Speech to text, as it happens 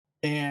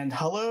And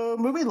hello,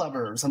 movie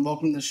lovers, and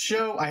welcome to the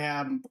show. I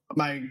have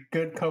my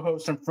good co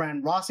host and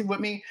friend Rossi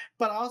with me,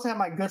 but I also have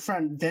my good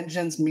friend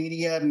Vengeance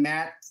Media,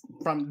 Matt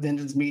from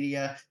Vengeance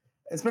Media.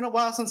 It's been a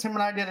while since him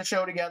and I did a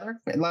show together.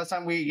 Last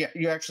time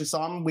you actually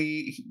saw him,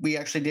 we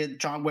actually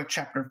did John Wick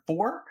Chapter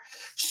 4.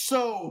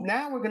 So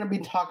now we're going to be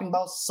talking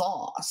about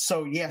Saw.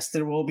 So, yes,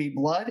 there will be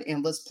blood,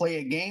 and let's play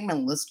a game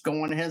and let's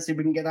go on ahead and see if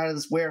we can get out of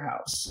this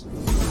warehouse.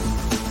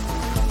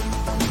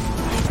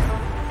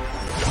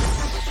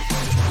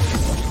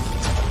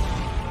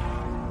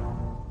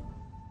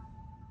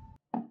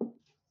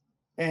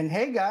 And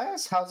hey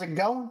guys, how's it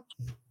going?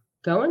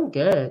 Going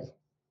good.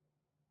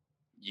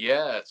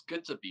 Yeah, it's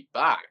good to be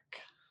back.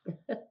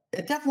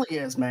 It definitely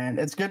is, man.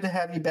 It's good to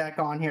have you back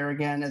on here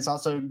again. It's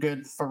also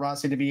good for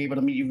Rossi to be able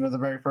to meet you for the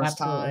very first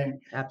time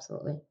Absolutely.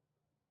 Absolutely.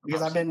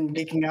 because I've been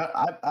geeking out.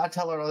 I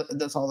tell her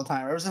this all the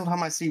time. Every single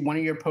time I see one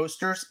of your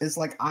posters, it's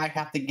like I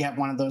have to get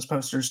one of those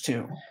posters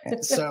too.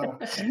 So,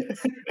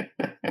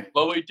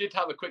 Well, we did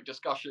have a quick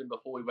discussion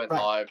before we went right.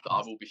 live that I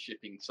will be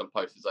shipping some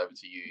posters over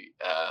to you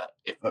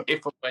if Okay.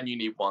 if and when you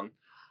need one.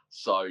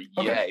 So Okay.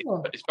 yeah,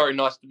 Cool. it's very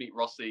nice to meet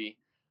Rossi,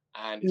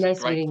 and it's Nice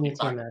great to meeting be you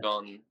too, back, Matt.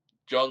 John.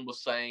 John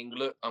was saying,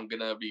 "Look, I'm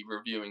gonna be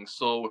reviewing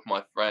Saw with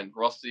my friend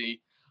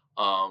Rossi.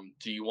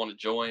 Do you want to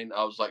join?"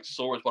 I was like,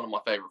 "Saw is one of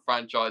my favorite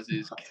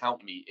franchises.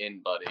 Count me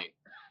in, buddy.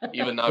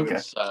 Even though Okay.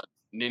 it's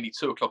nearly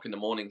 2 o'clock in the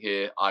morning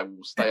here, I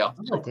will stay up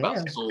to Oh, talk about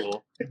damn.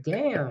 Saw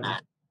Damn.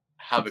 and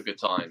have a good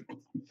time."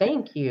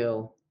 Thank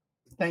you.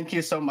 Thank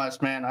you so much,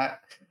 man. I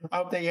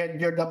hope that you had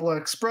your double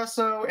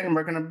espresso, and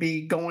we're going to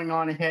be going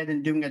on ahead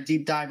and doing a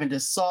deep dive into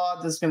Saw.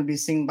 This is going to be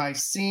scene by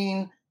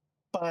scene.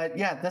 But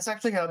yeah, this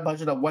actually had a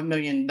budget of $1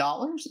 million.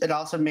 It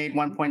also made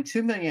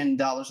 $1.2 million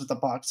at the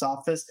box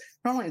office.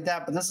 Not only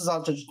that, but this is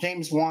also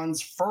James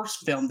Wan's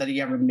first film that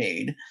he ever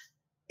made.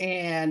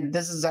 And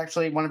this is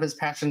actually one of his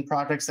passion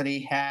projects that he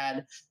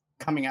had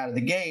coming out of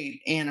the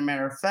gate. And a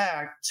matter of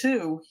fact,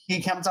 too,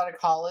 he comes out of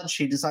college,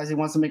 he decides he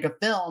wants to make a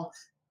film.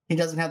 He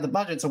doesn't have the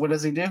budget. So what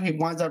does he do? He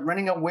winds up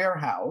renting a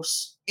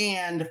warehouse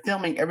and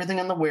filming everything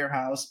in the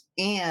warehouse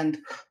and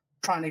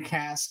trying to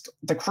cast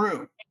the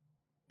crew.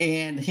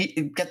 And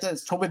he get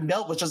this Tobin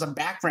Bell, which is a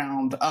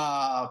background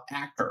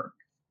actor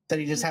that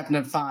he just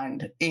happened to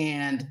find.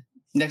 And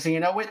next thing you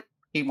know,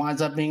 he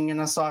winds up being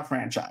in a Saw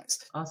franchise.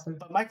 Awesome.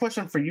 But my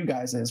question for you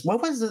guys is,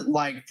 what was it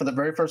like for the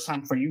very first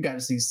time for you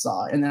guys to see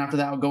Saw? And then after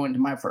that, I'll go into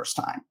my first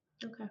time.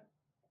 Okay.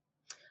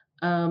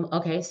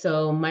 Okay.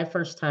 So my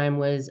first time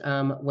was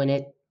when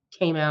it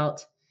came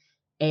out,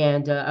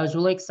 and I was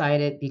really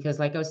excited because,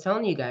 like I was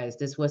telling you guys,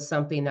 this was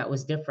something that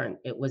was different.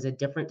 It was a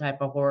different type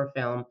of horror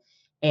film,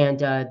 and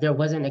there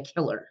wasn't a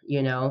killer.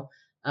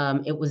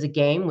 It was a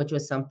game, which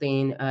was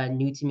something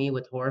new to me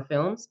with horror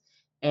films,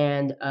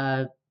 and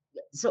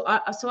so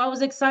I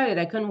was excited.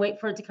 I couldn't wait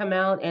for it to come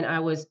out, and I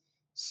was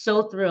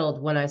so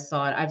thrilled when I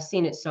saw it. I've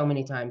seen it so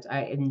many times.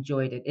 I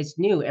enjoyed it. It's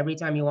new every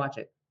time you watch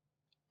it.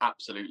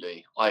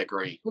 Absolutely, I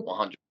agree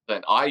 100%.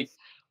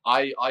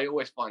 I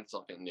always find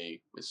something new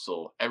with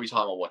Saw every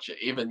time I watch it.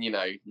 Even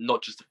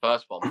not just the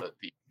first one, but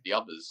the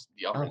others,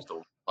 the other Oh,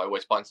 installments. I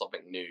always find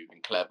something new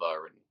and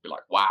clever, and be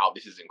like, "Wow,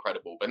 this is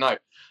incredible." But no,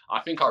 I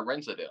think I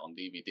rented it on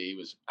DVD.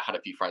 Was Had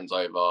a few friends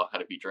over,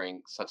 had a few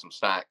drinks, had some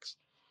snacks,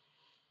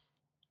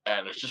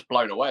 and I was just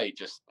blown away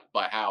just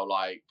by how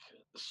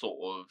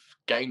sort of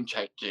game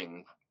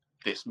changing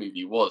this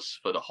movie was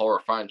for the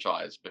horror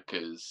franchise,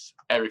 because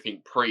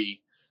everything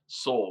pre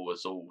Saw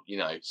was all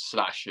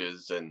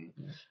slashers and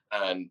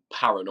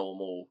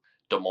paranormal,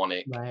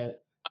 demonic. right.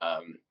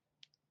 Um,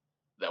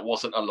 there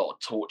wasn't a lot of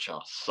torture,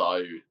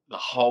 so the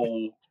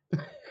whole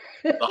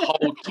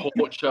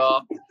torture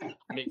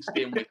mixed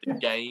in with the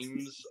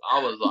games, I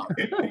was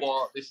like,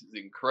 "What? This is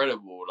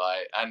incredible!"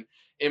 And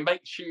it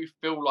makes you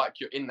feel like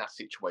you're in that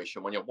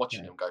situation when you're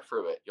watching Yeah. them go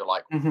through it. You're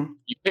like, Mhm.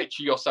 you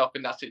picture yourself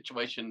in that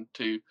situation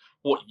to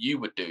what you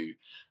would do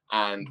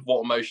and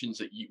what emotions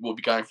that you will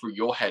be going through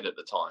your head at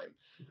the time.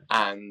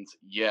 And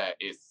yeah,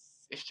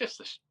 it's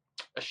just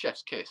a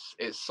chef's kiss.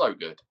 It's so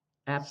good.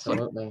 So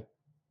Absolutely.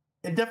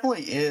 It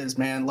definitely is,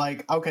 man.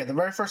 Like, okay, the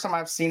very first time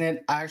I've seen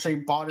it, I actually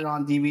bought it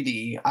on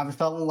DVD. I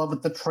fell in love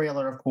with the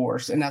trailer, of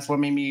course, and that's what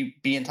made me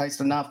be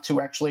enticed enough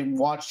to actually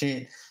watch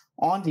it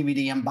on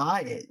DVD and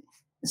buy it.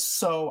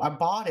 So I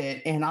bought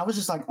it, and I was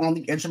just like on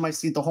the edge of my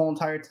seat the whole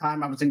entire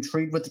time. I was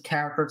intrigued with the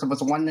characters. It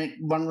was a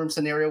one room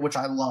scenario, which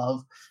I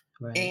love,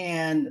 Right.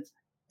 and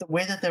the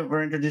way that they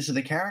were introduced to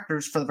the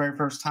characters for the very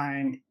first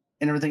time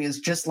and everything is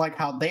just like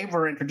how they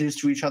were introduced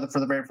to each other for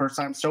the very first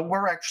time. So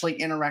we're actually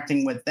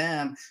interacting with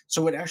them.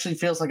 So it actually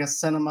feels like a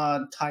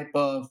cinema type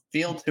of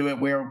feel to it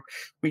where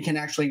we can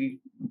actually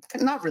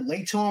not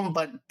relate to them,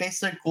 but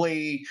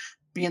basically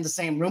be in the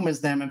same room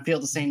as them and feel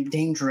the same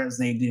danger as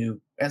they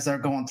do as they're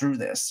going through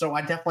this. So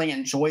I definitely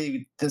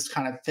enjoy this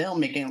kind of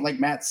filmmaking. Like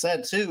Matt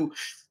said too,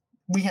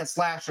 we had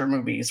slasher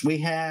movies, we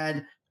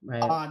had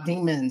Right.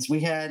 demons, we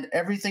had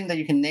everything that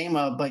you can name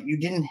of, but you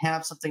didn't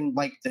have something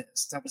like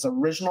this that was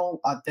original,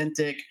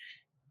 authentic,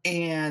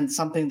 and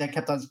something that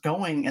kept us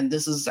going. And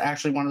this is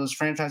actually one of those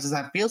franchises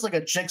that feels like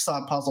a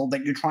jigsaw puzzle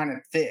that you're trying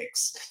to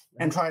fix.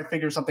 and right. try to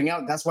figure something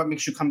out. That's what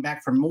makes you come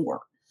back for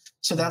more.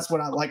 So Right. that's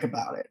what I like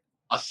about it.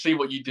 I see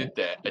what you did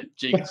there. A You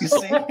jigsaw,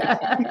 see?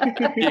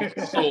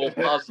 jigsaw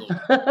puzzle.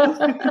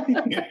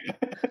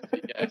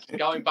 Yes,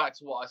 going back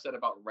to what I said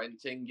about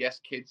renting. Yes,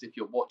 kids, if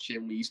you're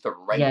watching, we used to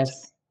rent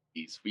Yes,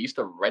 these. We used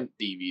to rent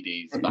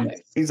DVDs back in.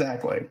 yes.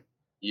 Exactly.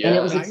 And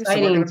it was Yeah, I used to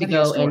work in exciting a to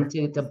video go store.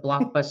 into to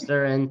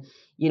Blockbuster and,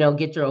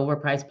 get your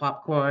overpriced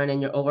popcorn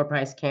and your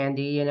overpriced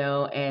candy,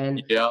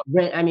 and yeah,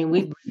 rent. I mean, we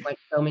rent like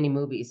so many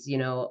movies,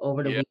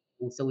 over the yeah.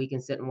 weekend so we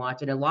can sit and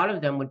watch it. A lot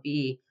of them would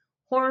be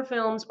horror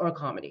films or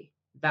comedy.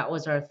 That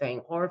was our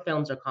thing, horror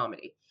films or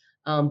comedy.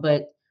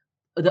 But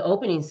the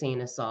opening scene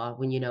of Saw,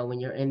 when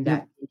you're in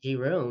that Mm, dingy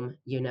room,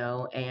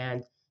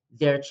 and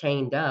they're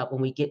chained up,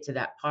 when we get to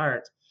that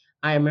part,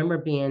 I remember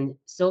being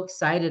so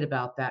excited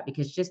about that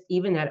because just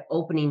even that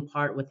opening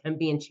part with him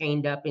being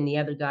chained up and the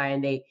other guy,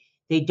 and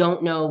they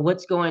don't know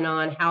what's going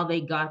on, how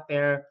they got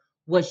there,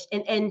 was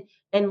and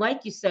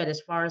like you said,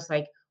 as far as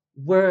like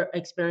we're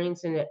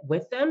experiencing it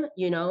with them,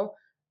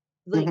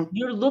 like, mhm.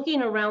 you're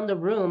looking around the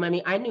room. I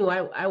mean, I knew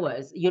I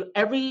was.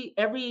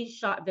 Every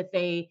shot that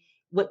they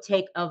would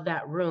take of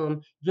that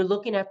room, you're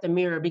looking at the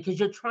mirror because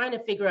you're trying to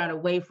figure out a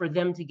way for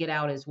them to get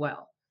out as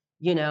well,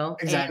 and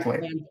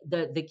Exactly.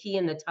 the key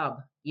in the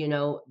tub,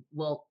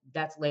 well,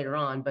 that's later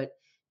on, but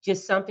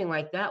just something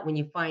like that when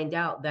you find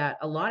out that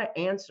a lot of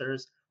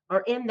answers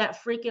are in that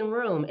freaking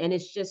room, and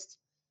it's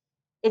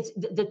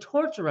the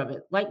torture of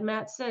it. Like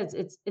Matt says,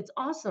 it's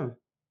awesome.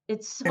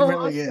 It's It so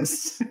really awesome.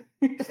 is.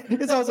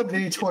 It's awesome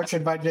being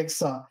tortured by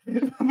Jigsaw.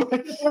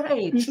 But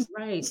Right, just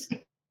right.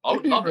 I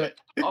would love right. it.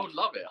 I would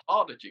love it.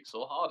 Harder,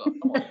 jigsaw, harder.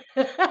 Come on,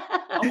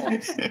 come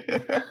on.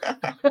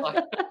 Like,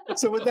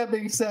 So with that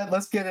being said,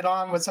 let's get it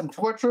on with some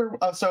torture.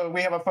 So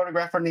we have a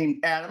photographer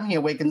named Adam. He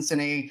awakens in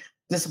a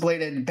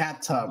dissipated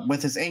bathtub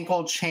with his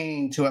ankle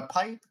chained to a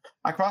pipe.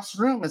 Across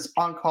the room is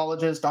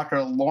oncologist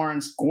Dr.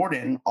 Lawrence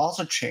Gordon,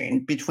 also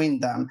chained. Between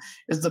them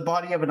is the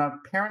body of an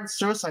apparent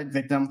suicide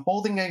victim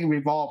holding a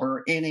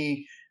revolver in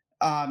a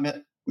um,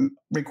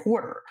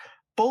 recorder.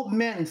 Both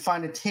men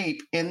find a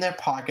tape in their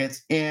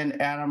pockets,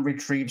 and Adam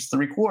retrieves the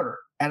recorder.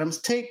 Adam's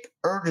tape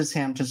urges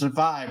him to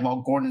survive,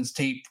 while Gordon's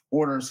tape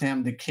orders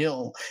him to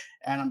kill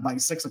Adam by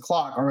 6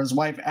 o'clock, or his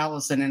wife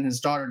Allison and his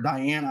daughter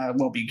Diana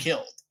will be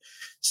killed.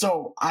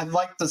 So I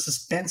like the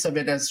suspense of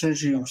it as soon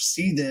as you Yeah,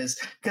 see this,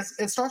 because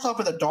it starts off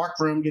with a dark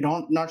room. You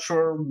don't not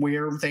sure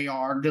where they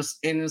are, just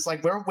and it's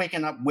like we're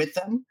waking up with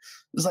them.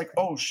 It's like,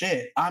 oh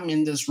shit, I'm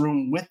in this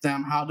room with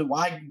them. How do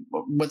I?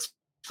 What's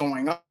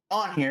going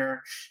on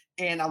here?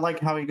 And I like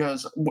how he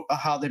goes,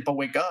 how they both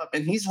wake up,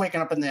 and he's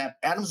waking up in that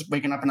Adam's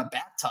waking up in a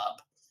bathtub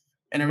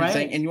and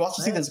everything. right, And you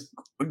also see right, this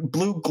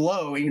blue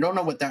glow, and you don't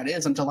know what that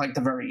is until like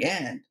the very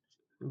end.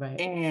 right,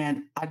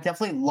 And I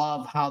definitely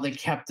love how they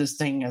kept this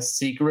thing a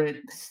secret,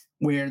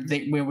 where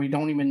we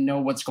don't even know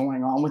what's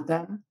going on with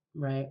them,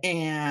 right.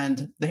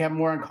 and they have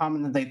more in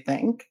common than they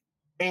think.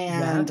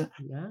 Yeah, And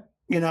yeah.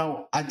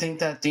 I think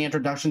that the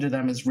introduction to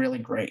them is really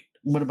great.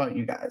 What about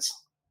you guys?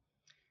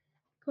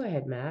 Go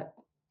ahead, Matt.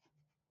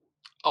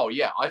 oh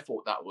yeah, I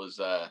thought that was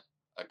a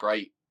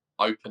great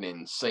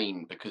opening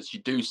scene because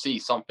you do see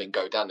something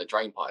go down the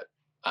drain pipe.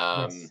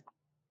 Um, Yes.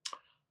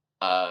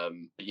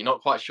 but you're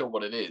not quite sure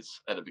what it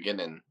is at the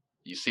beginning.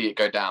 You see it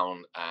go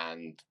down,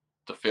 and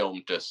the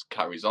film just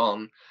carries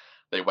on.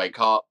 They wake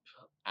up,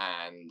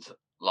 and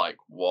like,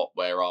 what?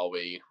 Where are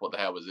we? What the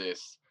hell was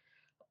this?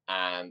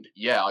 And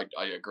yeah,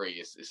 I agree.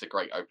 It's a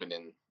great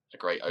opening. A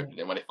great Yeah,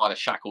 opening when they find the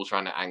shackles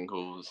around the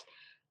ankles,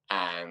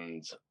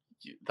 and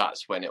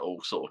that's when it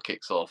all sort of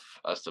kicks off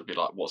as to be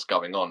like, what's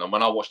going on? And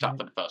when I watched that right.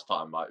 for the first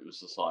time, like, it was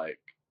just like,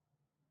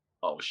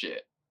 oh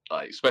shit!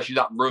 Like, especially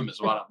that room as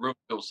well. That room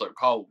feels so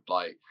cold.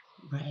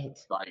 Right.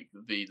 Like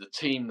the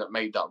team that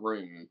made that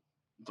room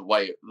the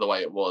way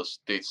it was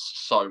did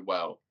so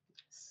well.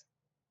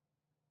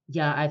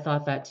 Yeah, I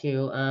thought that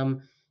too.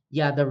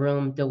 Yeah, the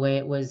room, the way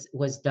it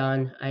was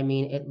done. I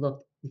mean, it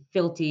looked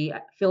filthy.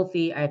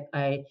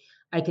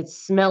 I could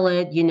smell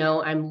it.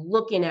 I'm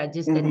looking at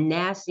just the Mhm.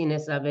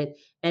 nastiness of it,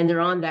 and they're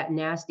on that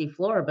nasty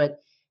floor. But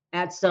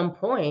at some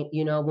point,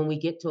 when we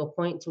get to a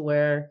point to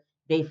where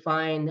they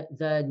find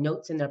the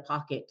notes in their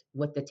pocket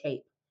with the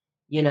tape,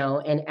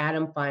 and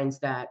Adam finds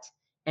that,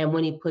 and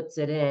when he puts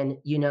it in,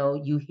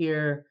 you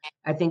hear.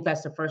 I think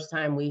that's the first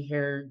time we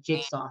hear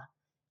Jigsaw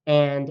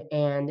and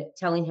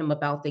telling him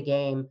about the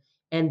game.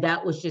 And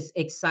that was just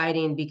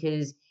exciting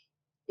because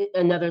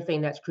another thing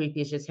that's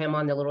creepy is just him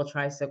on the little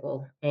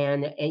tricycle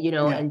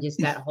Yeah. and just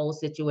that whole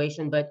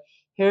situation. But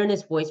hearing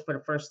his voice for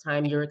the first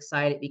time, you're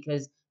excited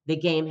because the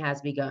game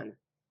has begun.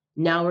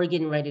 Now we're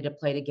getting ready to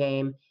play the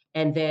game.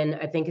 And then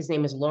I think his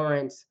name is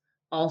Lawrence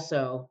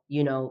also,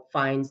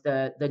 finds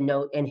the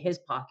note in his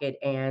pocket,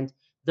 and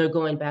they're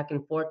going back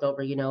and forth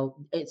over,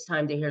 it's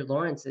time to hear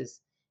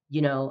Lawrence's,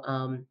 you know,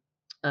 um,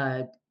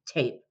 uh,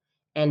 tape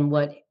and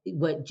what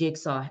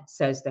Jigsaw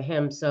says to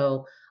him.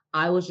 So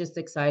I was just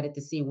excited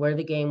to see where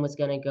the game was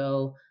going to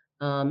go.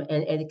 And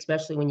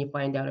especially when you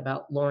find out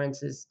about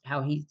Lawrence's,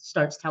 how he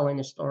starts telling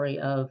the story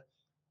of,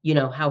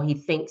 how he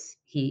thinks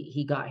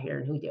he got here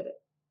and who did it.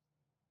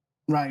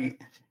 Right.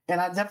 And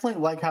I definitely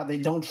like how they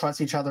don't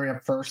trust each other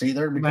at first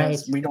either Right,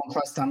 because we don't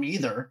trust them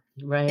either.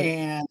 right,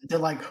 And they're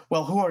like,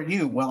 well, who are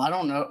you? Well, I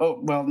don't know. Oh,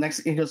 well, next,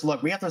 he goes,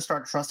 look, we have to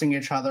start trusting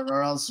each other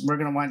or else we're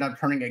going to wind up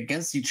turning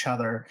against each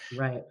other.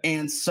 right,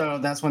 And so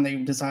that's when they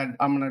decide,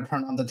 I'm going to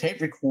turn on the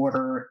tape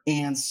recorder.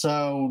 And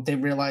so they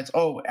realize,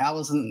 oh,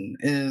 Allison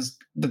is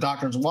the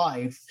doctor's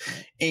wife.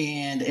 right,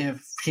 And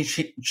if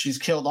she's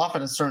killed off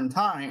at a certain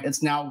time,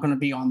 it's now going to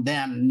be on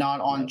them, not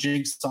on right.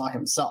 Jigsaw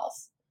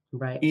himself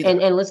Right. either.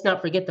 And let's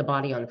not forget the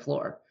body on the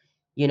floor,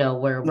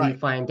 where we Right.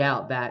 find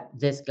out that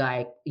this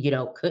guy,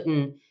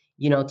 couldn't,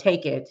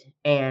 take it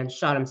and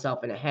shot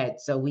himself in the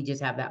head. So we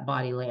just have that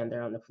body laying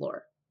there on the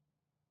floor.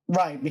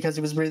 Right, because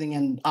he was breathing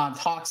in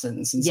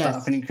toxins and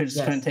stuff, and Yes. he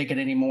just couldn't Yes. take it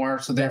anymore.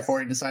 So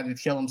therefore, Yes. he decided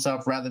to kill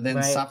himself rather than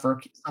Right.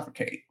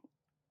 suffocate.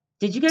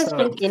 Did you guys So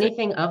think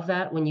anything of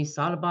that when you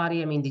saw the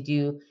body? I mean, did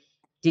you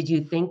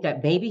think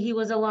that maybe he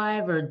was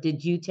alive, or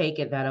did you take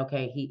it that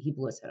okay, he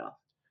blew his head off?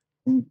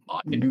 I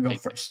didn't you go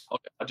think first.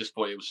 I just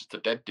thought it was just a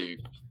dead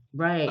dude.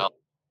 Right. Um,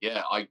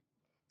 yeah, I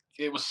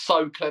it was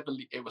so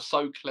cleverly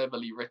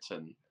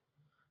written,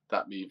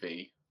 that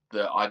movie,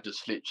 that I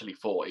just literally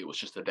thought it was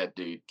just a dead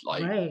dude.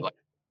 Right. Like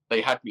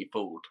they had me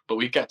fooled, but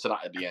we get to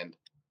that at the end.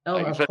 Oh,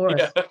 Like, of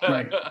course.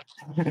 Right.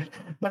 yeah.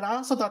 But I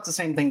also thought the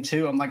same thing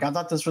too. I'm like, I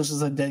thought this was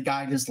just a dead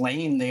guy just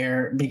laying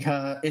there and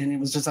it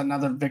was just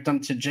another victim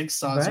to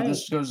Jigsaw. So Right.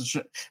 this goes,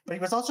 but he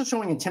was also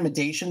showing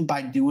intimidation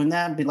by doing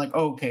that. Be like,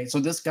 okay, so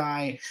this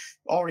guy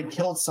already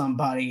killed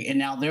somebody, and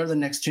now they're the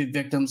next two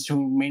victims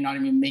who may not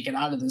even make it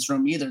out of this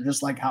room either.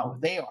 Just like how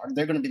they are,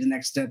 they're going to be the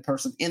next dead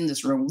person in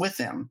this room with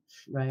him.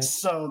 Right.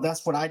 So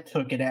that's what I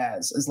took it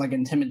as, is like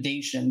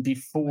intimidation Right.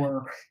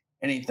 before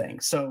anything.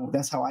 So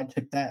that's how I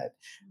took that.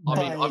 I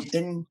mean, But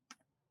then,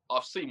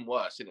 I've seen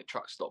worse in a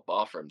truck stop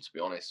bathroom, to be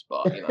honest.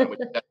 But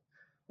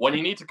when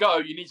you need to go,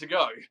 you need to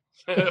go.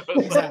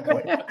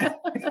 exactly.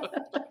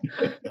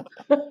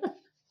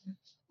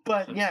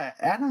 But yeah,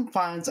 Adam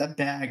finds a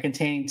bag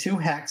containing two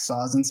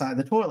hacksaws inside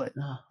the toilet.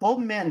 Oh, Both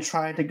men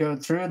try to go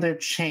through their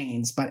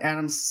chains, but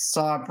Adam's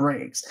saw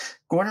breaks.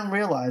 Gordon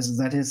realizes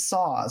that his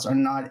saws are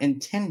not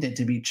intended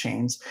to be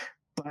chains,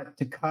 but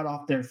to cut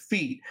off their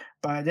feet,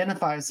 but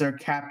identifies their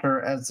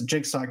captor as the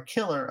Jigsaw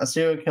killer, a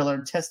serial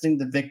killer testing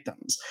the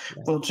victims'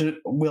 right.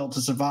 will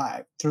to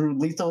survive through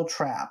lethal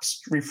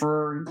traps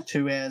referred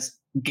to as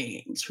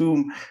games,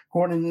 whom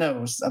Gordon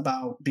knows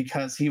about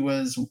because he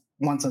was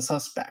once a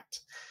suspect.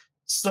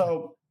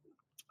 So,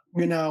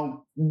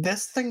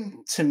 this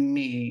thing to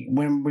me,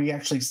 when we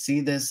actually see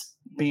this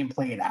being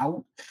played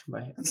out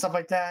Right. and stuff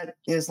like that,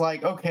 is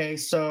like, okay,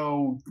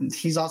 so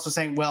he's also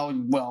saying, well,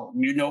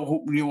 you know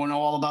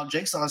all about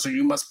Jigsaw, so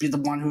you must be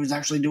the one who's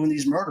actually doing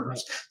these Right.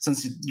 murders,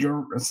 since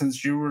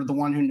you were the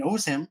one who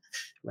knows him.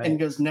 And he Right.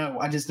 goes, no,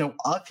 I just know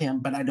of him,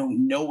 but I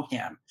don't know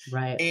him.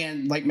 Right.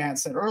 And like Matt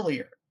said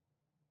earlier,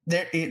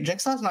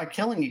 Jigsaw's not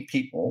killing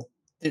people.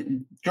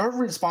 You're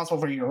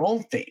responsible for your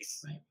own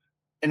faith Right.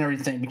 and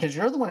everything because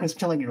you're the one who's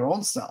killing your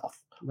own self.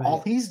 All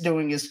Right. he's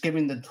doing is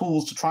giving the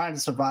tools to try and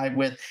survive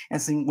with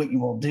and seeing what you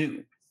will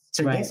do.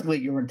 So Right. basically,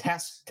 you're a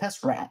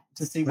test rat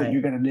to see what Right.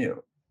 you're going to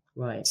do.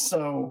 Right.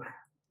 So,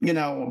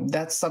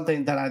 that's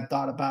something that I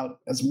thought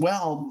about as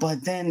well.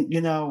 But then,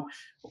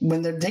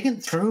 when they're digging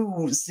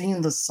through,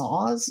 seeing the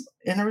saws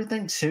and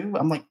everything too,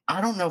 I'm like,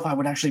 I don't know if I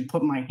would actually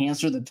put my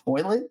hands through the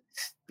toilet.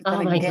 But Oh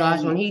then my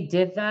gosh, when again, he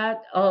did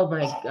that, oh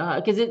my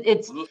god, because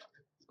it's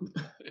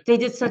they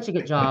did such a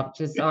good job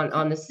just on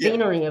the yeah,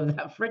 scenery of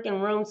that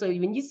freaking room. So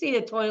when you see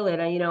the toilet,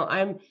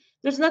 I'm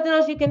there's nothing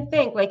else you can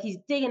think. Like he's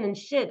digging and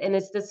shit, and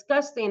it's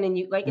disgusting. And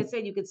you, like I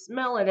said, you could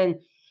smell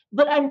it.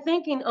 But I'm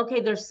thinking,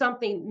 okay,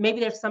 maybe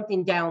there's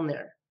something down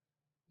there.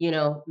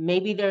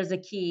 Maybe there's a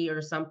key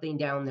or something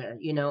down there.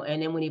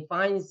 And then when he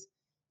finds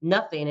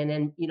nothing, and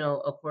then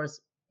of course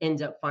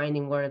ends up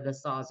finding where the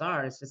saws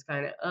are, it's just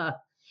kind of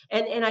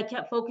And I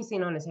kept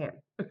focusing on his hand.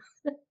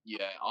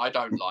 Yeah, I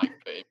don't like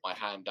putting my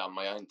hand down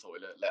my own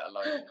toilet, let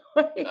alone.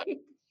 Right.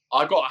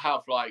 I gotta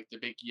have like the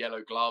big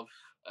yellow glove,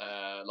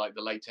 like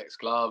the latex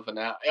glove, and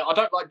I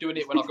don't like doing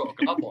it when I've got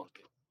a glove on.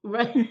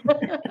 Right. You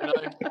know,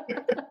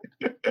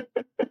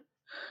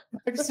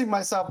 I can see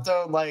myself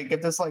though, like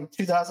if this like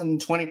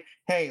 2020,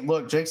 hey,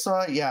 look,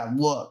 Jigsaw, yeah,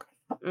 look.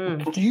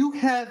 Mm. Do you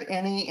have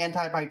any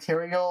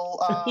antibacterial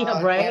Yeah,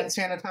 hand right.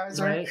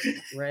 sanitizer? Right.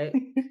 Right.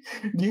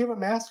 Do you have a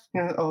mask?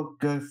 Oh,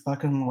 good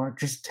fucking lord!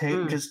 Just take,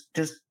 Mm.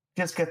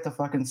 just get the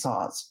fucking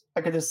saws.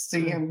 I could just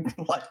see Mm.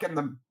 him like in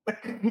the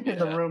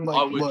yeah, room, I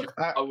like, would look,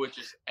 I would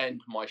just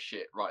end my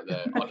shit right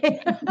there. I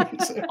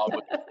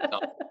would. No,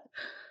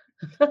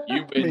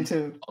 you me win.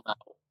 too. I'm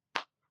out.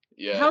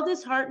 Yeah, How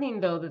disheartening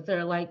though that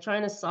they're like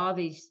trying to saw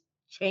these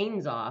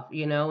chains off,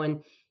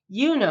 and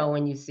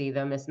when you see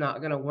them it's not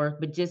going to work,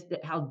 but just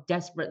how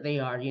desperate they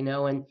are,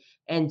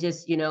 and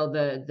just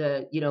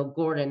the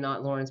Gordon,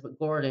 not Lawrence, but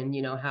Gordon,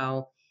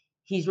 how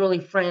he's really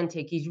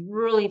frantic, he's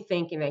really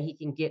thinking that he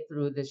can get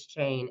through this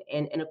chain,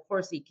 and of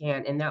course he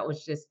can, and that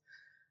was just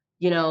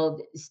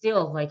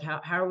still like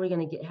how are we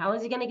going to get how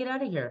is he going to get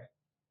out of here?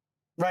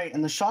 right.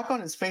 And the shock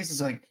on his face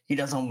is like he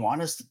doesn't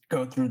want us to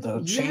go through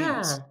the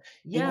chains.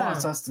 Yeah, He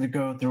wants yeah, us to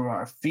go through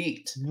our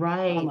feet. And I'm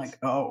right, like,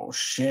 oh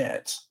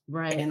shit.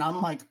 right. And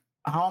I'm like,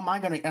 how am I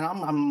gonna? And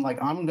I'm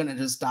like, I'm gonna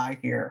just die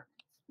here.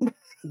 Yeah,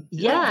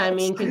 Yeah, I that's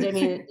mean, because I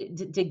mean,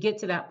 to get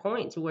to that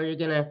point to where you're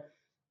gonna,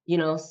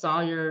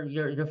 saw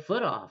your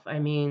foot off. I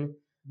mean,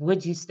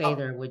 would you stay oh,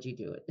 there? Would you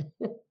do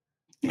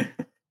it?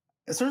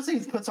 as soon as he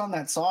puts on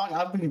that song,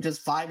 I've been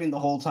just vibing the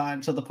whole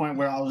time to the point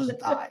where I'll just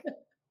die.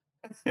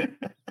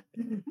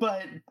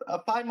 But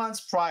 5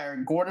 months prior,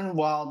 Gordon,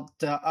 while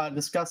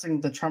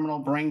discussing the terminal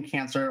brain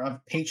cancer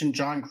of patient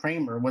John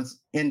Kramer,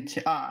 was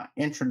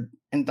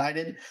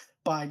indicted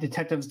by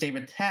detectives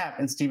David Tapp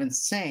and Stephen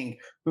Singh,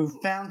 who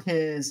found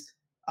his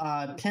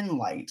pin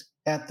light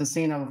at the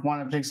scene of one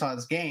of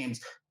Jigsaw's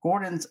games.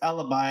 Gordon's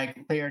alibi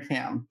cleared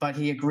him, but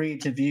he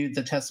agreed to view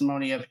the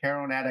testimony of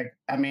heroin addict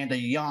Amanda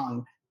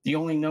Young, the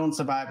only known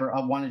survivor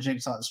of one of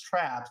Jigsaw's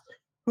traps,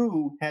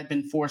 who had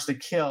been forced to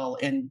kill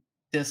and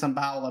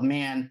disembowel a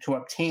man to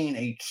obtain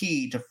a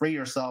key to free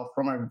herself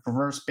from a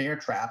reverse bear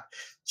trap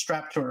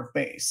strapped to her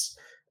face.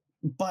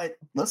 But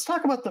let's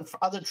talk about the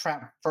other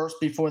trap first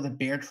before the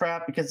bear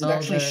trap, because it Oh,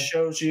 actually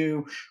shows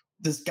you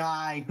this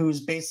guy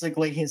who's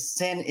basically his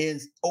sin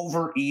is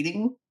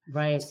overeating.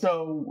 right,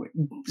 So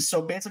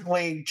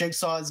basically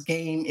Jigsaw's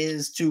game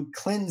is to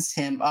cleanse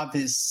him of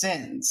his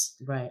sins.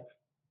 right.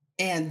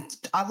 And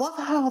I love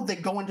how they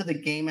go into the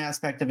game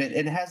aspect of it.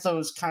 It has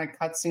those kind of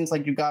cutscenes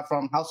like you got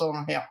from House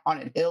on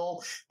Haunted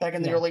Hill back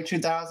in the Yeah. early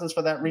 2000s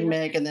for that Yep.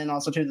 remake, and then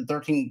also to the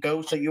 13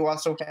 Ghosts that you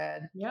also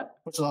had, Yep.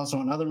 which is also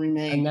another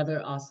remake.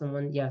 Another awesome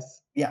one.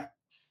 Yes. Yeah,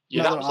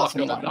 Yeah, that another was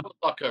like awesome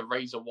one. a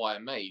razor wire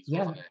maze, Yeah.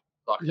 wasn't it?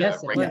 Like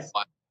Yes, a it razor was.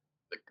 wire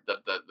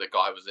the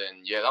guy was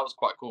in. Yeah, that was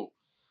quite cool.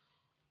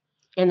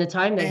 And the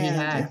time that he And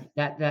had,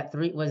 that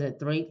 3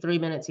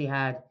 minutes he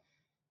had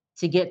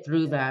to get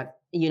through that,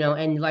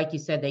 and like you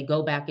said, they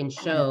go back and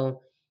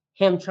show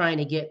him trying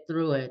to get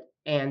through it,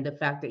 and the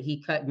fact that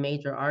he cut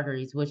major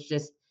arteries was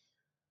just,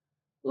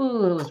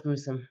 ooh, it was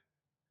gruesome.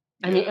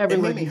 I mean, Yeah. it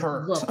everywhere made me you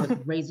hurt. look was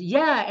razor.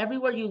 Yeah,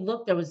 everywhere you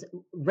look, there was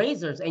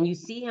razors, and you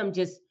see him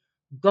just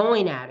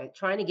going at it,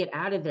 trying to get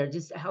out of there,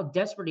 just how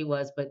desperate he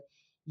was. But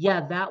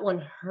yeah, that one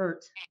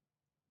hurt.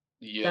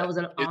 That Yeah. was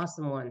an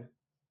awesome one.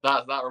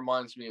 That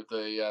reminds me of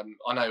the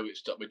I know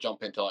we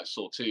jump into like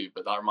Saw 2,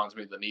 but that reminds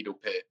me of the needle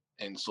pit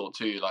in Saw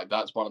 2. Like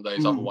that's one of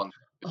those other ones.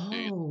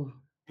 Oh,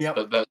 Yep.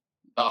 But that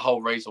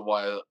whole razor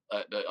wire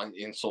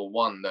in Saw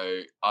 1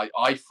 though,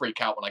 I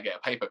freak out when I get a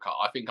paper cut.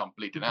 I think I'm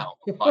bleeding out.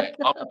 Like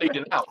I'm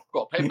bleeding out. I've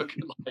got a paper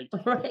cut. Like,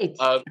 right.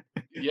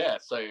 yeah,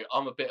 so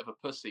I'm a bit of a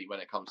pussy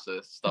when it comes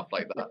to stuff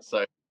like that.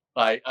 So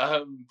like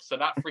so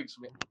that freaks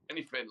me.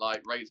 Anything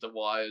like razor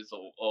wires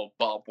or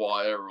barbed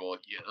wire or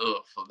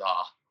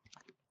nah.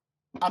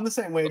 I'm the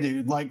same way,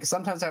 dude. Like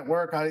sometimes at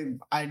work,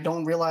 I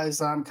don't realize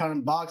I'm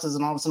cutting boxes,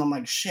 and all of a sudden I'm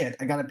like, shit,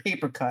 I got a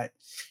paper cut,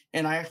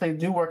 and I actually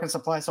do work in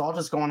supply, so I'll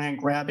just go in and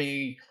grab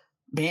a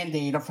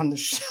Band-Aid from the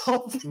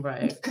shelf,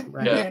 Right.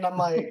 Right. Yeah. and I'm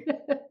like,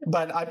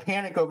 but I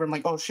panic over. I'm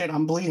like, oh shit,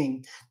 I'm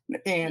bleeding,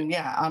 and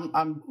yeah,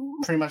 I'm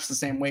pretty much the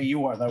same way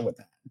you are though with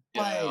that.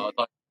 Yeah, I But was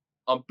like,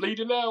 I'm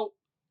bleeding out.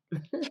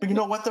 But you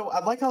know what though?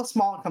 I like how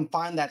small and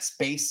confined that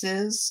space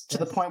is to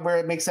the Yes. point where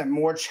it makes it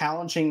more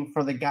challenging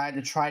for the guy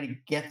to try to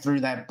get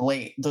through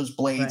those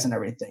blades Right. and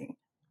everything.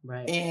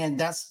 Right. And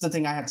that's the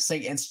thing I have to say.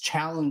 It's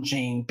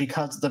challenging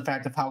because of the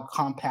fact of how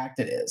compact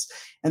it is.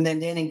 And then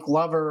Danny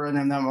Glover and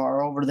them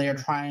are over there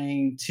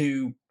trying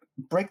to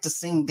break the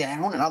scene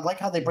down. And I like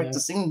how they break the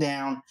Right. scene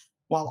down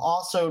while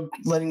also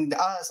letting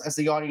us as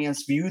the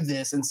audience view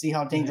this and see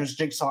how dangerous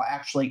Jigsaw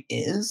actually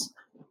is,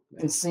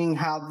 and seeing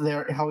how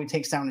he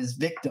takes down his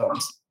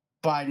victims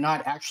by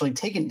not actually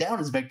taking down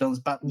his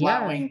victims, but Yeah.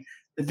 allowing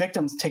the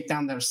victims to take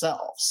down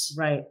themselves.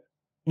 Right.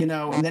 And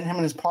then him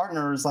and his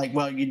partner is like,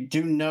 well, you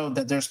do know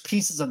that there's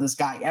pieces of this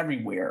guy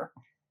everywhere.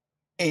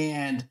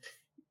 And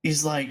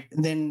he's like,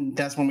 then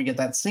that's when we get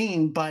that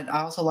scene. But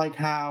I also like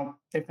how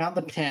they found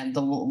the pen,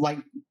 the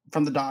light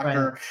from the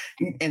doctor,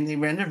 and they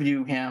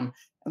interview him.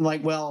 And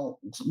like, well,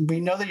 we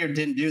know that you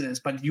didn't do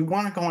this, but you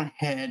want to go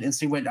ahead and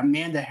see what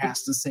Amanda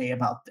has to say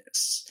about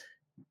this.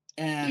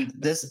 And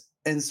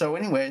so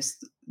anyways,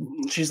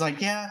 she's like,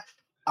 yeah,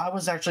 I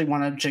was actually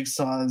one of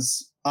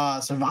Jigsaw's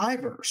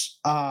survivors.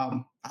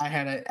 I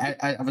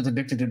was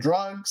addicted to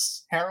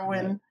drugs,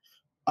 heroin.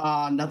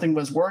 Nothing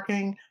was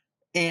working,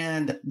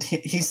 and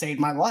he saved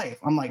my life.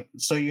 I'm like,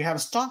 so you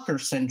have stalker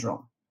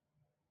syndrome,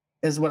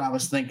 is what I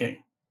was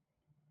thinking.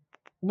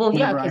 Well,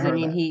 yeah, Whenever I because I heard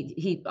mean, that.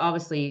 he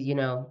obviously,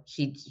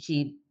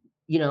 she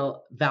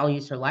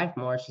values her life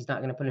more. She's not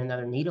going to put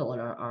another needle in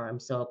her arm.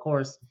 So of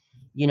course,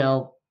 you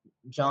know,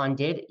 John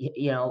did,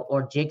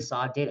 or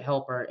Jigsaw did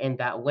help her in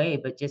that way.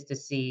 But just to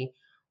see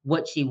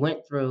what she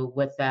went through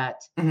with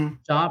that Mhm.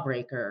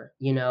 jawbreaker,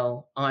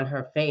 on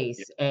her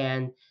face,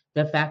 and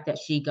the fact that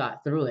she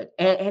got through it,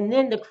 and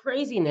then the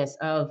craziness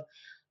of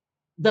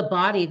the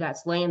body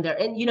that's laying there,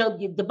 and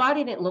the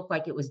body didn't look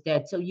like it was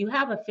dead, so you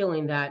have a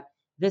feeling that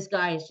this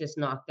guy is just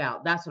knocked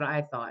out. That's what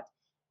I thought.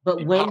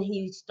 But when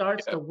he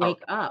starts Yeah, to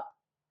wake up,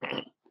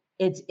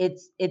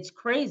 it's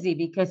crazy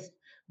because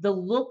the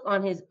look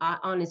on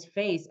his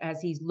face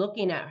as he's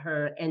looking at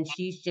her and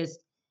she's just,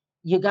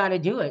 you got to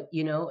do it,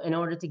 in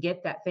order to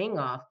get that thing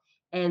off.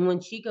 And when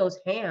she goes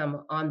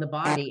ham on the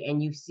body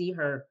and you see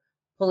her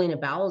pulling the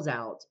bowels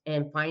out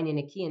and finding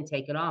a key and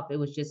take it off, it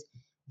was just,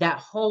 that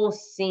whole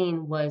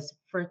scene was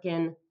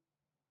freaking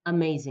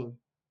amazing.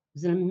 It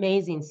was an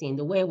amazing scene.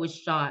 The way it was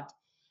shot,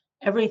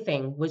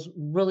 everything was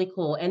really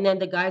cool. And then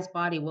the guy's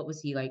body, what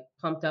was he like,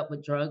 pumped up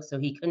with drugs, so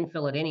he couldn't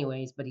feel it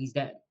anyways, but he's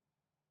dead.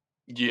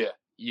 Yeah,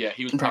 yeah,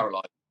 he was Okay.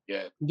 paralyzed.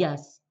 Yeah,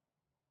 Yes.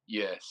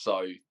 yeah.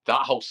 So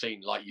that whole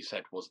scene, like you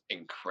said, was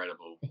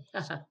incredible.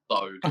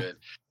 So good.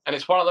 And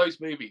it's one of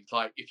those movies,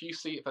 like if you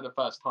see it for the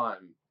first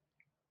time,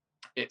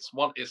 it's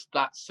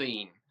that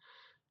scene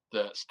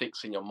that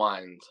sticks in your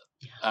mind.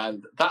 Yeah.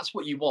 And that's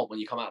what you want when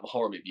you come out of a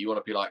horror movie. You want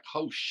to be like,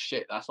 oh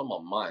shit, that's on my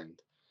mind.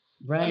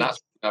 And Right.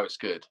 that's it's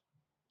good.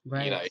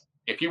 You know, Right.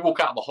 if you walk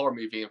out of a horror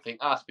movie and think,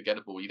 it's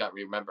forgettable, you don't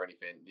really remember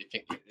anything, you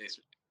think it's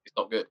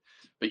not good.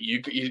 But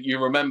you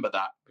remember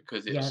that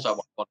because it's so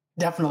much Yes. fun.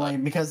 Definitely,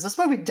 because this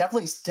movie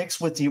definitely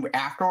sticks with you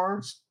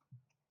afterwards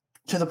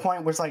to the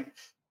point where it's like,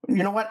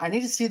 you know what? I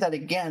need to see that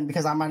again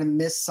because I might have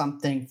missed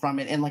something from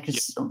it. And like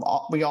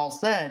we all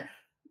said,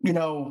 you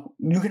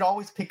can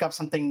always pick up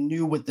something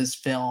new with this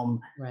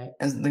film Right.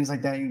 and things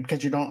like that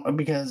because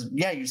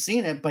you've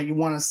seen it, but you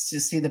want to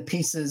see the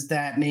pieces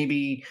that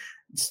maybe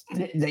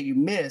that you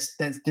missed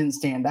that didn't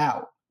stand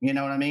out. You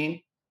know what I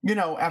mean?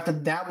 After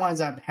that winds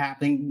up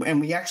happening,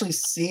 and we actually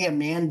see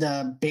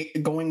Amanda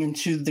going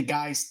into the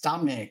guy's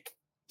stomach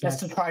just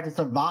to Yes. try to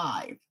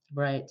survive.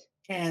 Right.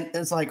 And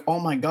it's like, oh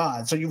my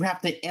God. So you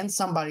have to end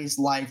somebody's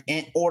life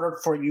in order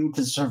for you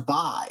to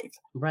survive.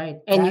 Right.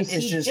 And you That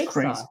is see just Jigsaw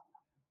crazy.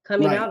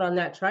 coming Right. out on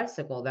that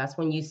tricycle. That's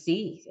when you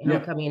see him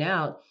Yep. coming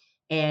out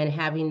and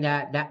having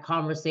that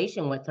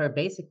conversation with her.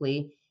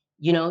 Basically,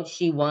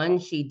 she won,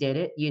 she did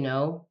it,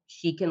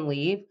 she can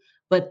leave.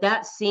 But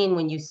that scene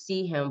when you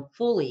see him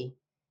fully,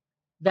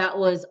 that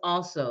was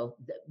also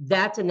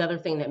that's another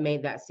thing that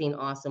made that scene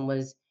awesome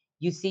was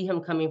you see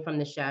him coming from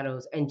the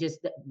shadows and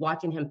just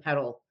watching him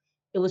pedal.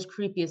 It was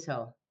creepy as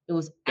hell. It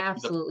was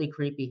absolutely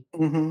creepy.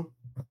 hmm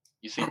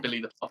You see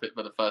Billy the Puppet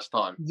for the first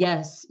time.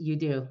 Yes, you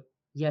do.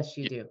 Yes,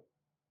 you Yeah. do.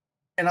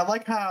 And I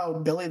like how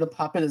Billy the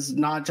Puppet is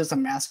not just a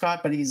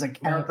mascot, but he's a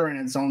Right. character in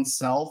its own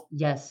self,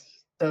 Yes.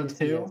 though, Yes,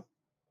 he is. too.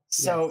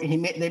 So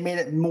Yes. they made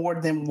it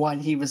more than what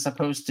he was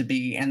supposed to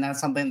be, and that's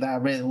something that I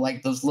really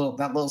like.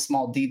 That little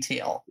small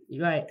detail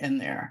Right. in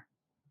there.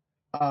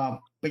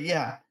 But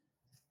yeah,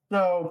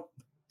 so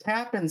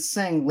Tap and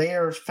Sing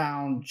later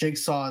found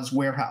Jigsaw's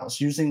warehouse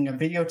using a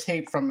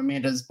videotape from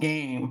Amanda's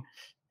game,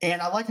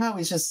 and I like how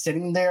he's just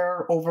sitting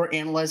there over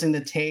analyzing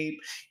the tape.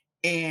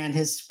 And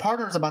his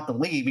partner's about to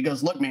leave. He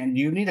goes, "Look, man, do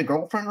you need a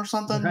girlfriend or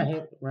something?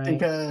 Right. Right.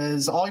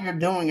 Because all you're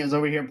doing is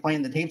over here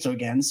playing the tapes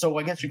again." So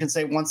I guess you can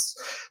say once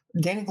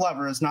Danny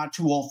Glover is not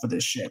too old for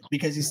this shit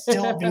because he's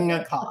still being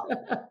a cop.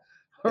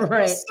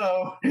 Right.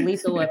 So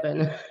Lethal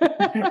Weapon.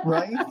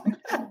 right?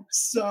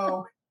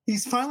 So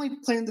he's finally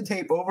playing the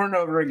tape over and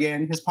over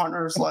again. His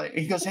partner's like,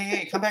 he goes,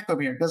 hey, come back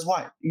over here. He goes,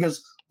 what? He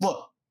goes,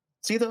 look,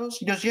 see those?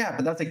 He goes, yeah,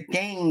 but that's a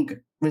gang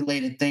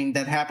related thing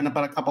that happened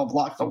about a couple of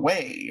blocks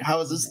away. How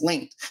is this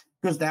linked?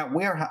 Because that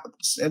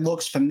warehouse, it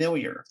looks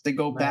familiar. They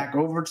go back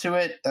over to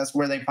it. That's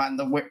where they find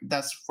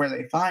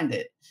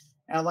it.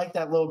 And I like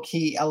that little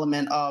key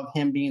element of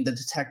him being the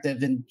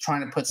detective and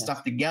trying to put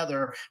stuff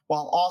together,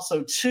 while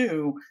also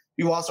too,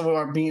 you also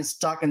are being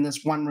stuck in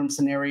this one room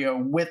scenario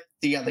with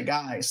the other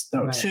guys,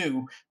 though, Right.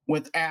 too,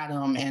 with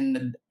Adam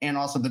and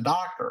also the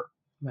doctor.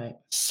 Right.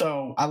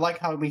 So I like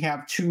how we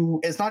have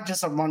it's not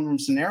just a one room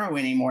scenario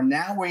anymore.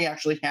 Now we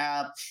actually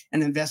have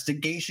an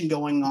investigation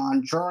going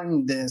on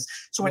during this.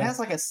 So it Yes. has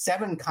like a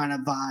Seven kind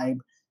of vibe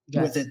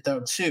Yes. with it, though,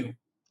 too.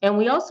 And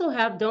we also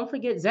have, don't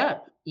forget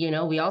Zepp.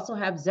 We also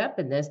have Zepp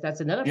in this.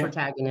 That's another Yeah.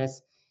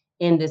 protagonist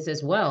in this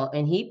as well.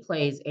 And he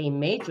plays a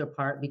major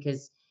part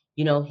because,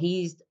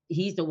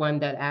 he's the one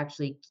that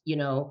actually,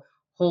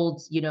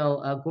 holds,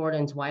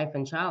 Gordon's wife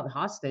and child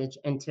hostage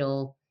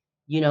until,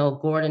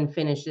 Gordon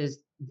finishes,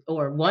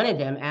 or one of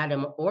them,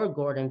 Adam or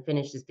Gordon,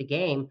 finishes the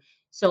game.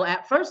 So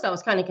at first I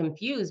was kind of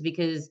confused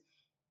because,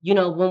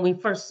 when we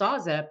first saw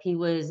Zepp, he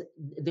was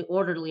the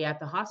orderly at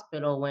the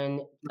hospital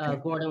when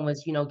Okay. Gordon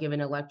was, giving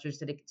lectures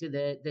to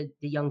the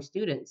young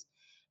students.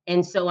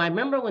 And so I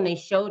remember when they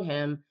showed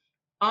him,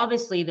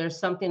 obviously there's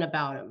something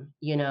about him,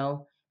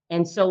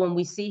 And so when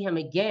we see him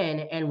again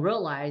and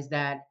realize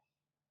that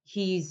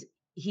he's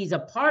a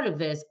part of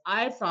this,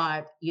 I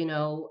thought,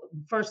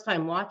 first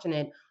time watching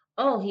it,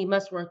 oh, he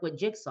must work with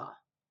Jigsaw.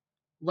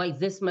 Like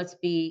this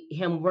must be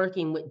him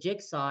working with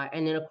Jigsaw.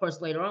 And then of course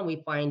later on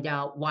we find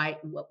out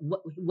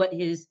what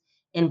his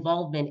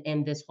involvement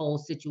in this whole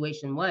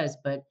situation was.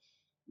 But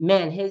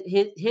man,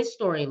 his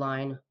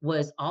storyline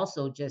was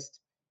also just,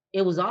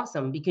 it was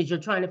awesome because you're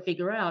trying to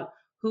figure out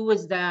who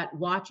is that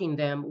watching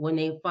them when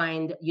they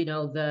find,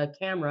 the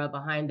camera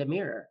behind the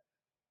mirror,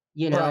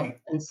 Right.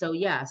 And so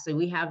yeah, so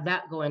we have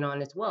that going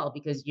on as well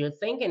because you're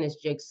thinking it's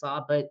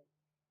Jigsaw, but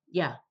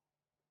yeah.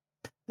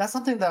 That's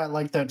something that I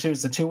like though too.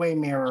 Is the two-way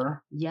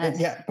mirror. Yes.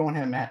 Yeah, go on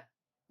ahead, Matt.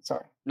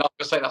 Sorry. No, I'm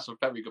gonna say that's a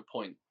very good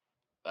point.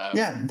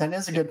 Yeah, that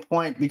is a good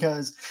point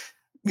because,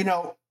 you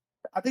know,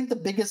 I think the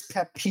biggest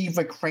pet peeve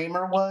with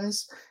Kramer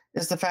is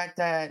the fact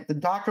that the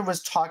doctor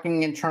was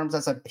talking in terms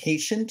as a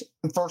patient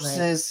Right.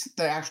 versus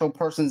the actual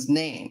person's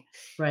name.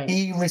 Right.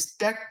 He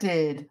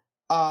respected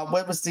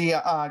what was the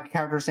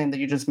character's name that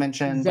you just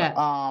mentioned? Zep.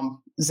 Zep.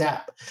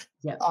 Zap.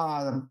 Yep.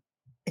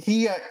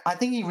 I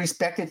think he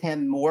respected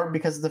him more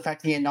because of the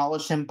fact he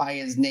acknowledged him by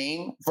his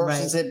name Right.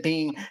 versus it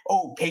being,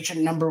 oh,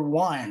 patient number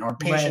one or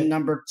patient Right.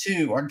 number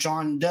two or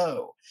John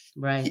Doe.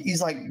 Right.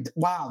 He's like,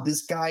 wow,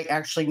 this guy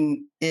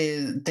actually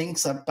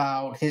thinks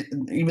about his,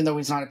 even though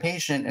he's not a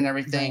patient and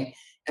everything. Right.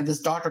 And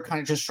this doctor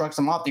kind of just shrugs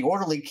him off. The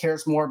orderly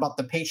cares more about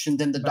the patient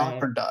than the Right.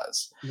 doctor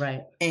does.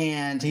 Right.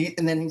 And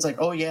then he's like,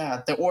 oh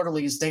yeah, the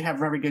orderlies, they have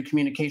very good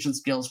communication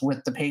skills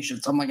with the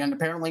patients. I'm like, and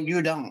apparently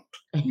you don't.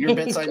 Your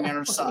bedside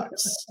manner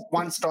sucks.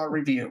 1-star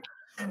review.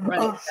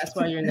 Right. That's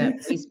why you're in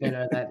that basement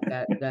or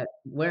that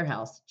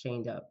warehouse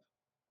chained up.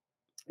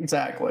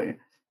 Exactly.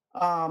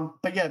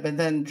 But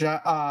then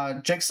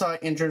Jigsaw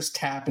enters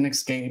Tap and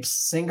escapes.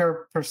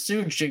 Singer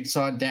pursued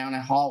Jigsaw down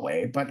a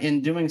hallway, but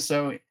in doing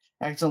so,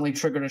 accidentally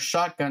triggered a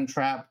shotgun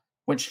trap,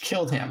 which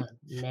killed him.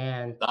 Oh,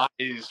 man. That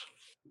is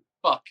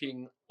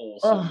fucking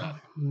awesome. Oh,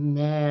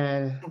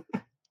 man.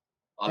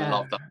 I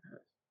love that.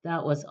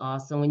 That was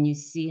awesome when you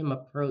see him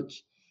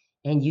approach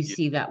and you Yeah.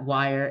 see that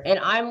wire. And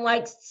I'm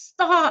like,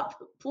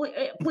 stop.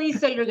 Please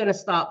say you're going to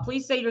stop.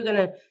 Please say you're going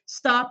to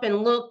stop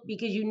and look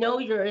because you know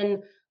you're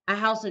in a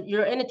house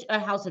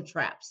of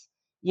traps.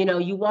 You know,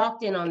 you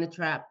walked in on the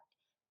trap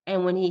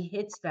and when he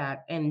hits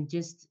that and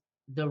just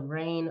the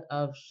rain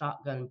of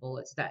shotgun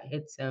bullets that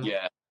hits him.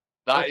 Yeah.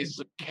 That is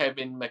some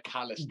Kevin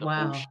McAllister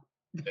Wow. bullshit.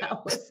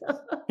 That was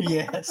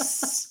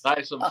Yes. That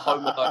is some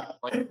Home Alone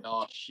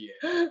radar shit.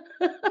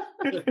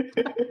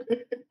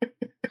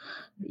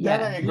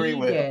 That I agree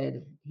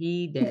with.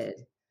 He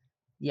did.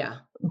 Yeah.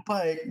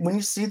 But when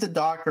you see the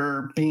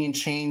doctor being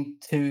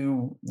chained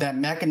to that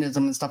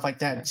mechanism and stuff like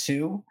that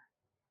too,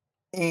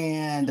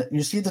 and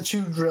you see the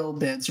 2 drill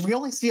bits, we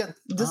only see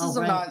this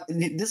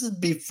is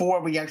before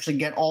we actually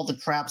get all the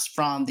traps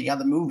from the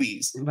other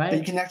movies. Right. But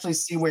you can actually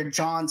see where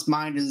John's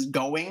mind is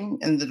going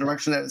and the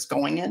direction that it's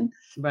going in.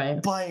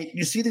 Right. But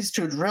you see these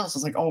 2 drills,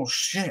 it's like, oh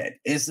shit,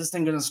 is this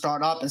thing gonna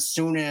start up as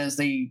soon as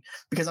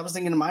because I was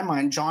thinking in my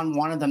mind, John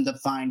wanted them to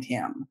find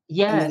him.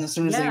 Yes. And then as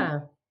soon as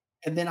yeah.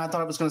 and then I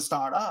thought it was going to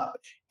start up,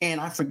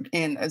 and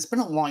and it's been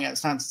a long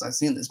ass time since I've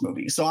seen this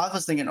movie, so I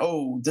was thinking,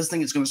 oh, this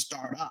thing is going to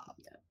start up,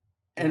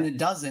 and it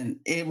doesn't.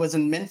 It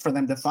wasn't meant for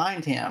them to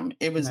find him.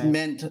 It was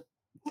meant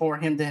for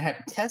him to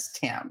test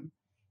him.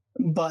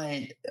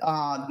 But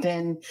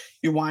then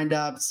you wind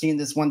up seeing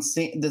this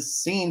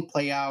scene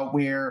play out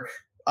where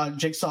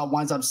Jigsaw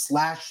winds up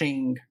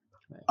slashing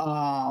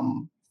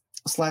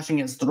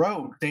his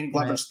throat, Danny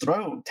Glover's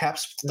throat,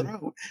 Tap's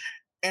throat.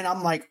 And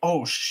I'm like,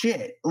 oh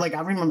shit. Like,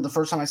 I remember the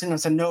first time I seen it, I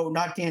said, no,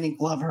 not Danny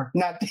Glover.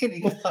 Not Danny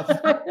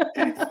Glover.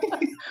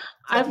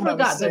 I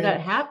forgot that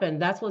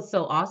happened. That's what's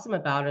so awesome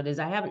about it is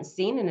I haven't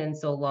seen it in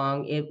so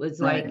long. It was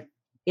like,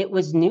 it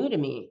was new to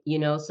me, you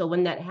know? So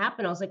when that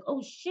happened, I was like,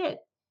 oh shit,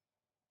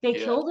 they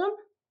killed him,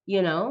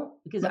 you know?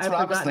 Because I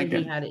forgot that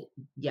he had it.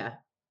 Yeah.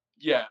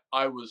 Yeah,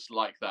 I was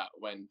like that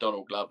when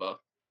Donald Glover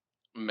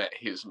met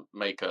his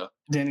maker.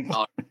 Danny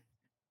Glover.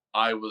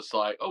 I was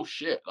like, oh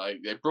shit!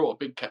 Like they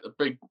brought a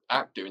big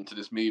actor into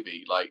this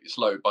movie, like it's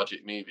low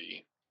budget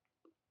movie,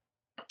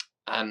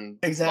 and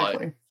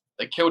exactly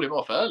they killed him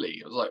off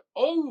early. I was like,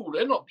 oh,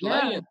 they're not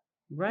playing,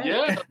 right?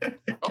 Yeah,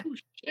 oh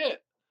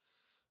shit!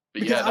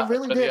 But because I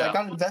really did. I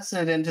got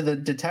invested into the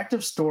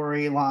detective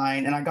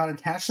storyline, and I got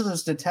attached to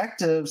those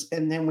detectives.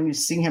 And then when you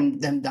see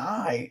them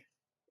die,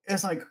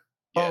 it's like,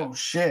 oh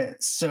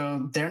shit!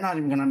 So they're not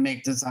even gonna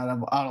make this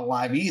out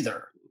alive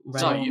either. Right.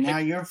 So now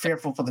you're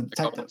fearful for the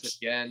detectives. At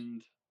the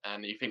end,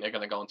 and you think they're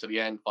going to go on to the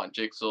end, find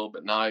Jigsaw,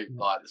 but no,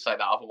 like say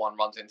that other one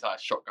runs into a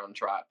shotgun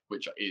trap,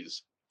 which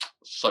is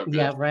so good.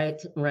 Yeah, right.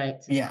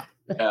 Yeah.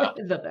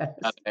 The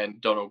best.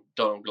 And Donald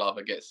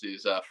Glover gets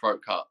his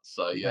throat cut.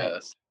 So yeah,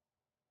 it's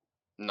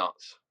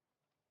nuts.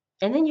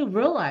 And then you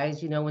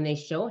realize, you know, when they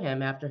show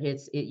him after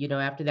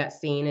after that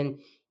scene, and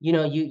you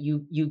know,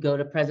 you go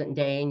to present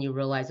day and you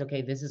realize,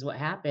 okay, this is what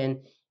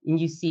happened, and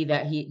you see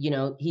that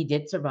he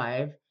did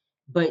survive,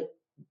 but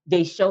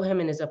they show him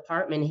in his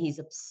apartment. He's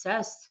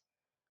obsessed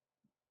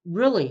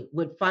really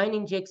with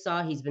finding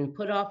Jigsaw. He's been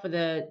put off of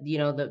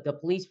the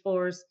police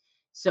force.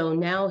 So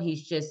now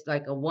he's just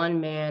like a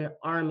one-man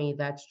army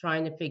that's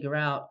trying to figure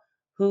out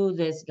who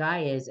this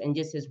guy is, and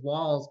just his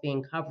walls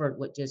being covered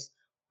with just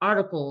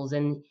articles.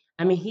 And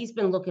I mean, he's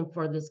been looking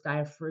for this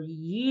guy for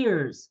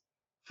years.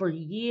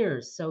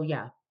 So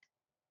yeah.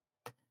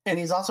 And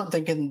he's also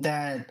thinking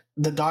that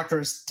the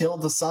doctor is still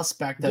the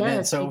suspect of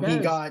it. So he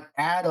got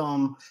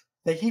Adam.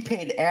 That he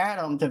paid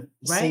Adam to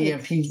see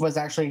if he was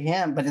actually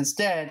him, but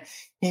instead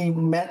he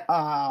met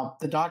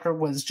the doctor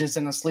was just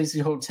in a sleazy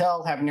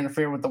hotel having an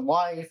affair with the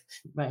wife,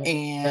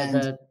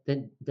 and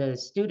the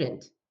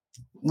student,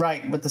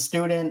 with the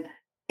student,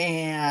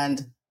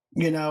 and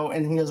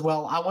And he goes,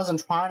 well, I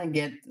wasn't trying to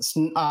get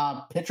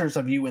pictures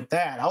of you with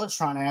that. I was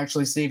trying to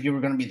actually see if you were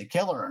going to be the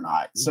killer or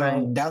not. So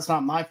Right. that's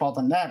not my fault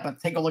in that, but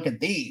take a look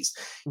at these.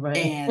 Right.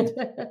 And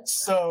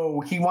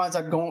so he winds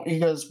up going, he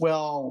goes,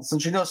 well,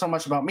 since you know so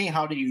much about me,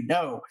 how do you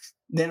know?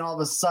 Then all of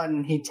a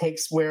sudden he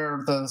takes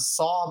where the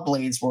saw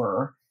blades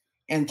were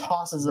and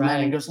tosses them in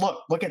and Right. goes,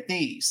 look at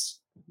these.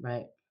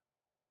 Right.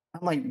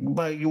 I'm like,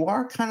 but you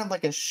are kind of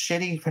like a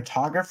shitty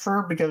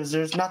photographer because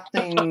there's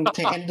nothing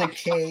to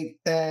indicate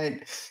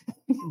that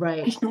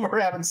Right. you were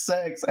having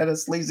sex at a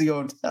sleazy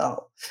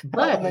hotel, other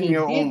But than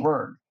your own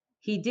word.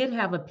 he did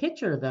have a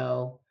picture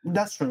though.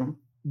 That's true.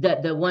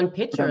 The one Yeah.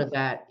 picture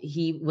that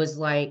he was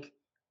like,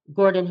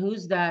 Gordon,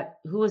 who's that?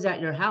 Who is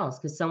at your house?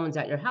 Because someone's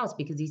at your house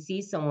because he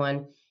sees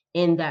someone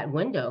in that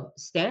window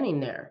standing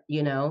there,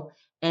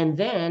 And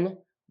then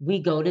we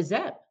go to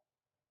Zep,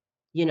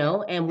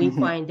 and we Mhm.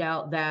 find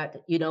out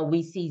that,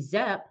 we see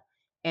Zep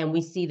and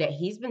we see that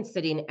he's been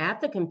sitting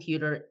at the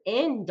computer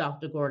in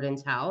Dr.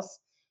 Gordon's house.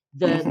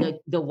 The Mhm.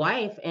 the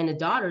wife and the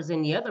daughter's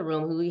in the other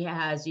room who he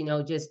has,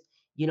 just,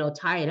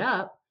 tied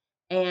up.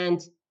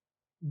 And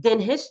then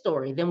his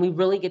story, then we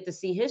really get to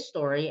see his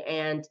story.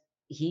 And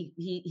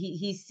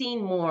he's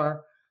seen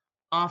more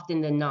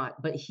often than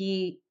not, but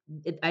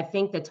I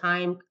think the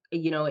time,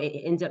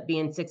 it ends up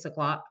being 6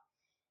 o'clock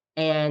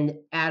and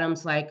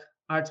Adam's like,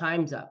 our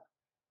time's up.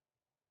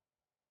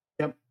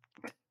 Yep.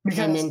 And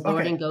Because then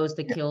Gordon goes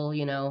to yeah, kill,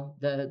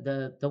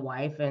 the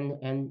wife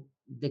and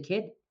the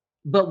kid.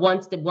 But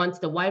wants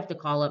the wife to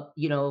call up,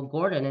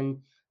 Gordon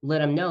and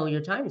let him know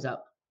your time's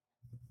up.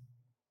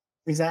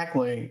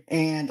 exactly.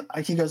 And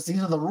he goes,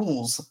 these are the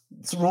rules.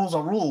 Rules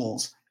are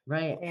rules.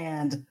 Right.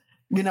 And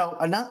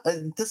another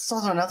this is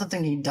also another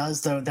thing he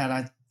does though that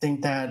I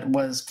think that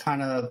was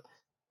kind of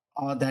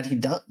that he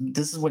does.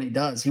 This is what he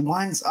does. He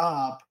winds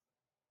up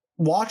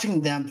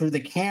watching them through the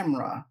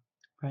camera.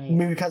 I Right.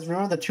 mean, because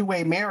remember the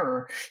two-way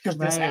mirror? Because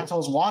this Right.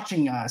 asshole's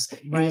watching us.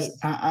 And Right.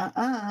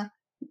 he's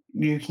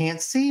you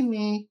can't see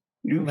me.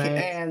 You can Right.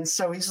 And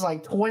so he's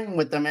like toying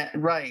with them.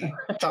 Right,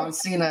 John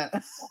Cena.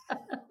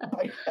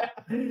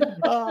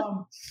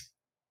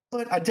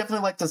 But I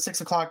definitely like the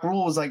 6 o'clock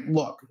rule. Is like,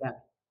 look, Yeah.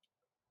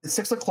 it's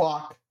 6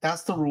 o'clock.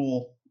 That's the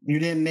rule. You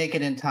didn't make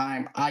it in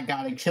time. I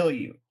gotta kill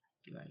you.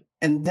 Right.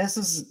 And this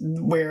is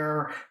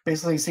where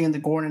basically seeing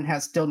that Gordon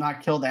has still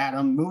not killed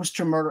Adam, moves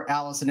to murder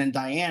Allison and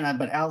Diana,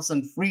 but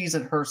Allison frees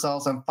it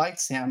herself and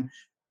fights him.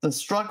 The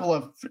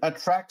struggle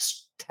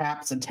attracts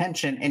Tap's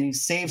attention, and he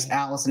saves Right.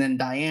 Allison and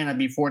Diana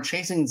before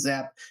chasing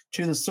Zep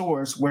to the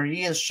source, where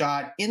he is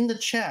shot in the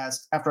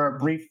chest after a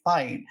brief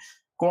fight.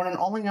 Gordon,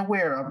 only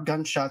aware of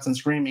gunshots and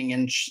screaming,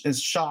 and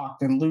is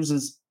shocked and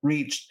loses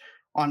reach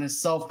on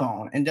his cell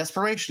phone. In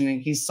desperation,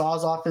 he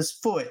saws off his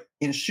foot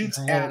and shoots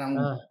Right.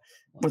 Adam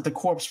with the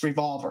corpse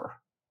revolver.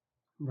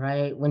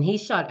 Right. When he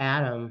shot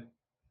Adam,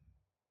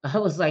 I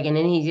was like, and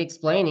then he's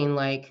explaining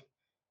like,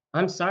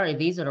 I'm sorry,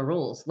 these are the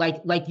rules.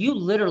 Like you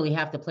literally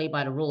have to play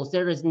by the rules.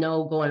 There is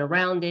no going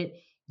around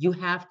it. You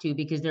have to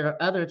because there are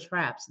other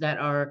traps that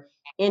are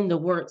in the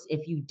works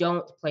if you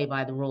don't play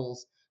by the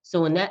rules.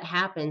 So when that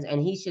happens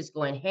and he's just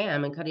going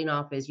ham and cutting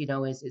off his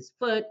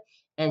foot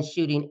and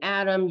shooting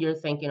Adam, you're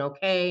thinking,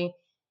 okay,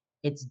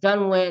 it's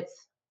done with.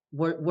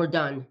 We're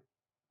done.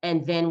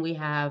 And then we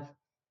have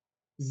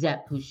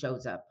Zep who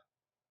shows up.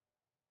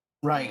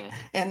 Right.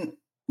 And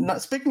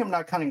speaking of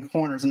not cutting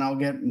corners, and I'll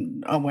get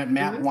what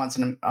Matt wants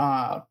and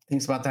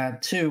thinks about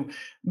that too.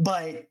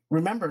 But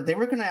remember, they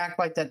were going to act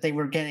like that they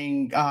were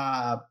getting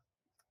that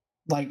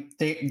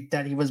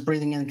he was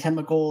breathing in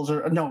chemicals,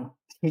 or no,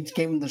 he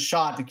gave him the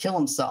shot to kill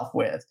himself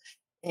with,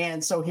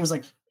 and so he was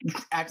like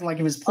acting like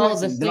he was Oh, the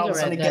poisoned. Then all of a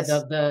sudden cigarette,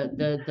 he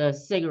gets the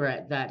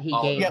cigarette that he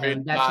gave yeah.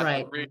 him. That's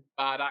right. Really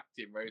bad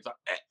acting, where he's like,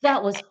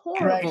 That was right.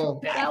 horrible.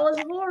 That was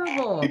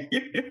horrible. And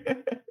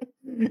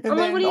I'm like, what then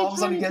are all you of a sudden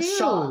trying he to gets do?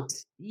 shot.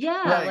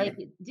 Yeah, Right.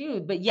 like,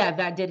 dude. But yeah,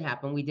 that did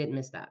happen. We didn't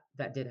miss that.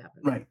 That did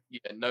happen. Right. yeah,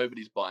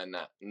 nobody's buying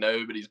that.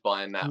 Nobody's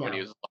buying that when he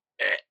No. was like,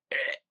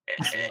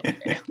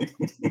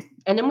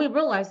 And then we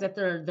realized that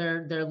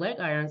their leg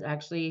irons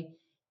actually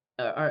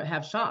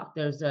have shock.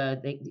 There's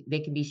they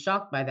can be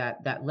shocked by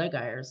that leg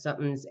iron.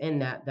 Something's in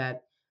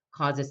that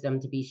causes them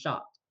to be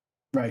shocked.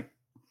 Right.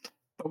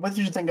 But what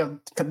did you think of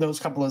those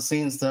couple of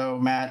scenes, though,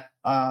 Matt,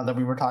 that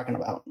we were talking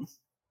about?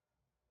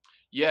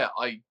 yeah,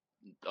 I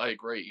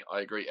agree.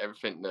 I agree.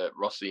 Everything that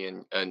Rossi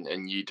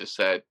and you just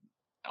said,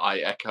 I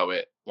echo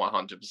it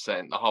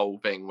 100%. The whole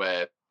thing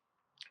where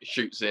he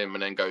shoots him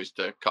and then goes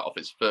to cut off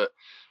his foot.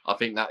 I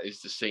think that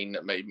is the scene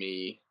that made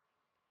me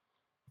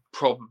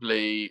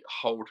probably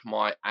hold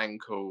my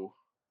ankle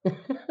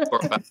for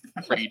about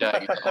 3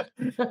 days.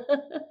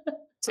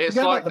 So It's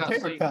forget like about the that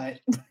paper scene. cut.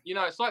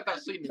 It's like that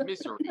scene in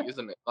Misery,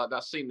 isn't it? Like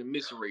that scene in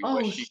Misery Oh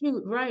where she,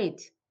 shoot! Right.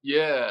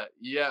 yeah,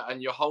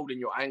 and you're holding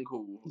your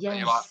ankle, and you're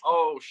like, Yes.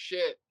 oh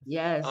shit.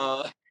 Yes.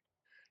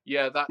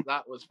 Yeah,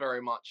 that was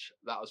very much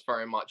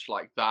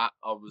like that.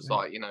 I was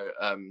Right. like,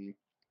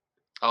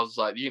 I was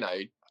like,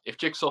 if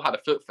Jigsaw had a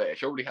foot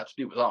fetish, all he had to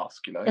do was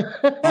ask,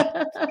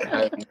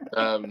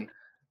 And,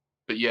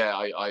 but but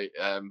yeah,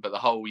 but the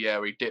whole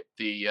he dipped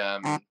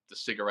the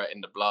cigarette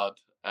in the blood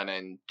and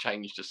then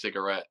changed the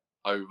cigarette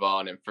over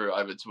and then threw it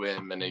over to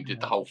him, and he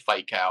did the whole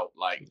fake out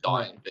like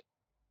dying bit,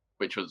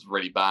 which was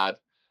really bad.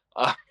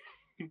 But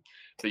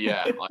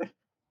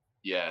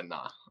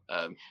nah.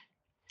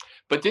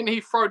 But didn't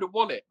he throw the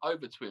wallet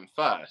over to him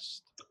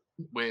first?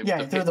 He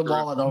threw the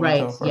wallet over to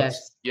him first.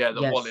 Yes. Yeah,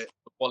 the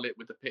wallet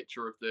with the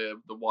picture of the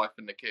wife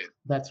and the kid.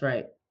 That's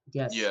right.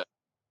 Yes. Yeah.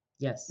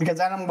 Yes. Because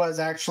Adam was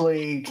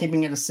actually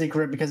keeping it a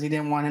secret because he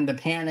didn't want him to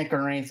panic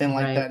or anything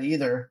like that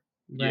either.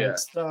 Right. Yeah.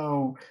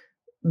 So,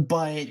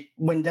 but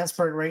when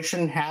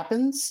desperation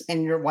happens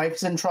and your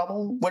wife's in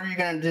trouble, what are you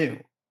going to do?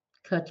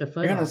 Cut your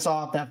foot You're going to off. saw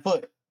off that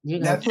foot.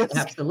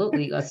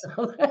 Absolutely. And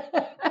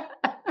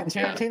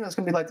Tarantino's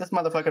going to be like, this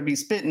motherfucker be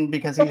spitting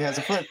because he has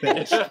a foot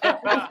fetish.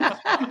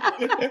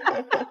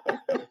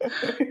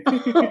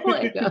 Oh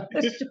my gosh.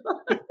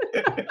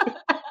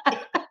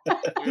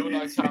 We all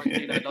know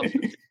Tarantino does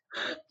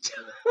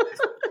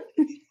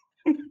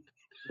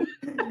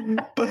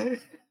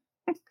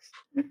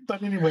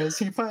But anyways,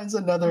 he finds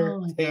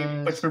another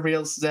tape which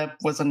reveals Zep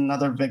was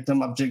another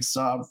victim of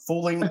Jigsaw,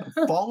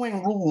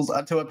 following rules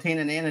to obtain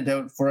an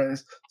antidote for a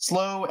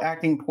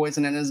slow-acting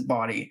poison in his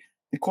body.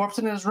 The corpse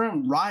in his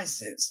room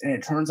rises, and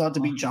it turns out to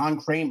be John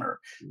Kramer,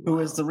 who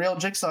is the real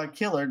Jigsaw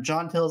killer.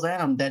 John tells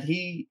Adam that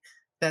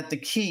the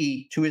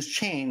key to his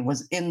chain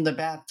was in the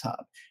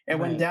bathtub. It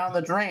went down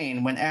the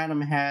drain when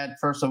Adam had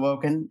first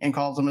awoken and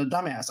calls him a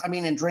dumbass.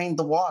 And drained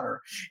the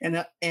water.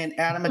 And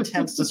Adam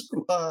attempts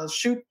to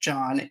shoot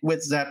John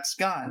with Zep's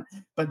gun.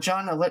 But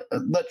John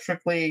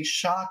electrically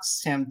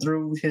shocks him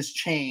through his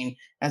chain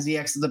as he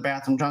exits the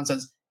bathroom. John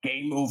says,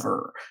 "Game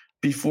over,"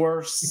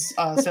 before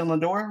sealing the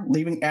door,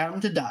 leaving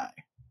Adam to die.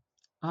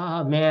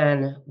 Oh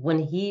man,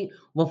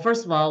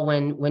 first of all,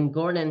 when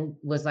Gordon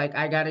was like,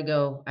 I gotta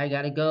go, I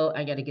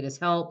gotta get his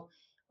help,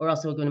 or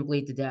else we're gonna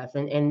bleed to death.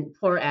 And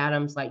poor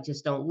Adam's like,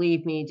 just don't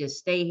leave me, just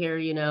stay here,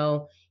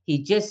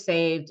 He just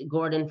saved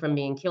Gordon from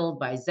being killed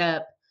by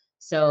Zep.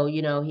 So,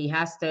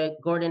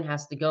 Gordon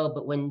has to go.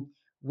 But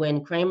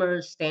when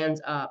Kramer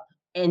stands up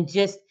and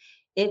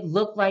it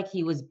looked like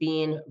he was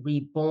being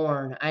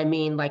reborn.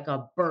 Like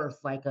a birth,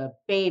 like a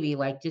baby,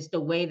 like just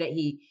the way that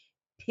he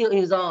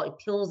peels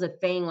a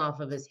thing off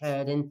of his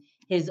head, and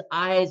his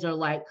eyes are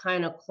like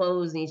kind of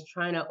closed, and he's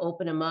trying to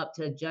open them up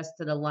to adjust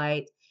to the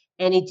light,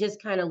 and he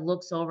just kind of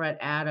looks over at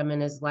Adam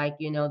and is like,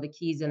 the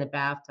key's in the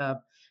bathtub,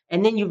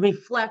 and then you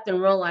reflect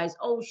and realize,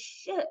 oh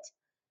shit,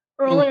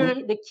 earlier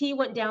the key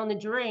went down the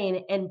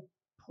drain, and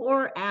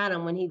poor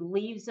Adam, when he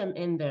leaves him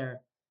in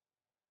there,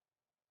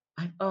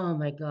 oh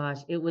my gosh,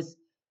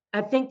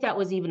 I think that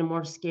was even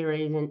more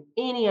scary than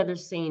any other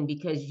scene,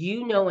 because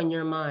in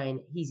your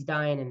mind he's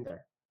dying in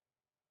there.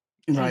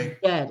 Right.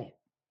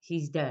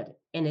 He's dead,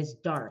 and it's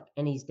dark,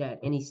 and he's dead,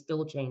 and he's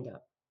still chained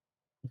up.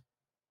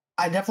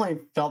 I definitely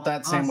felt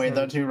that same way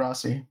though too,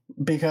 Rossi,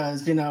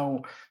 because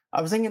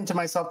I was thinking to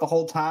myself the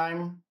whole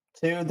time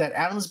too that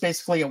Adam's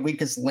basically a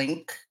weakest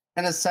link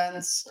in a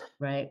sense,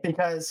 right?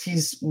 Because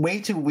he's way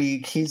too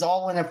weak. He's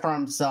all in it for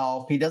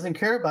himself. He doesn't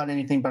care about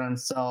anything but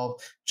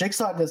himself.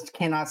 Jigsaw just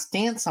cannot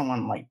stand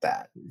someone like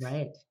that,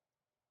 right?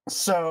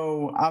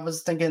 So I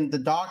was thinking the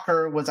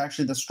doctor was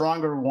actually the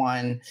stronger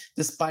one,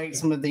 despite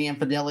some of the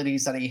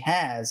infidelities that he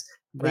has.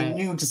 But he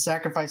knew to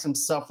sacrifice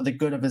himself for the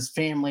good of his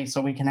family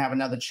so he can have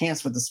another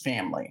chance with his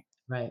family.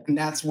 Right. And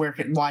that's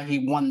why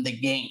he won the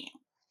game.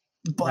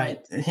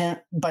 But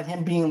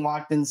him being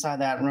locked inside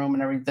that room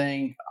and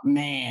everything,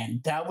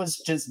 man, that was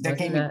just, that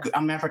gave me, I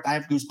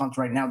have goosebumps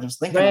right now just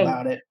thinking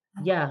about it.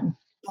 Yeah.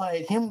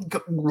 But him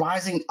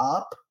rising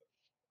up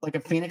like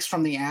a phoenix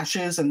from the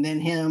ashes, and then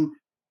him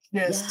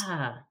just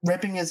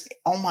ripping his,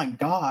 oh my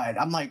God.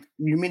 I'm like,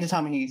 you mean to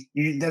tell me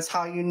that's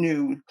how you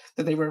knew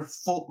that they were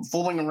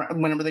fooling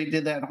around whenever they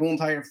did that whole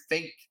entire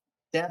fake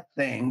death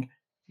thing?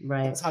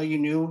 Right. That's how you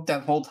knew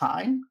that whole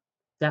time?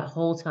 That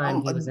whole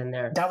time he was in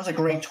there. That was a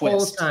great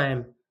twist.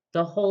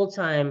 The whole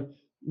time,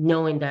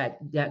 knowing that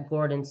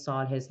Gordon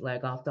sawed his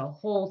leg off, the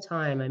whole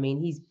time.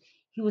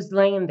 He was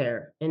laying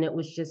there, and it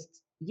was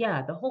just,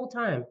 the whole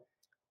time.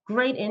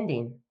 Great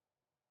ending.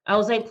 I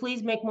was like,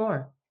 please make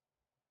more.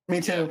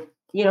 Me too.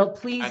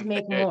 Please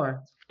make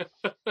more.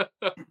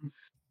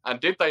 And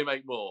did they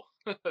make more?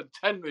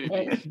 10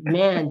 movies.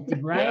 Man,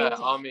 right?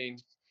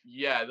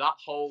 Yeah, that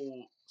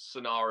whole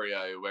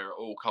scenario where it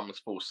all comes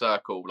full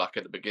circle, like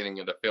at the beginning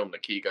of the film, the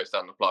key goes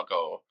down the plug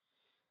hole.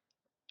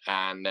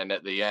 And then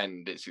at the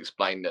end, it's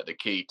explained that the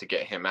key to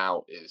get him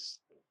out is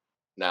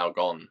now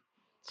gone.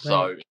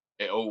 So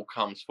it all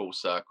comes full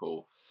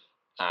circle.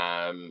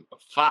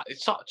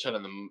 It's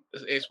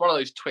it's one of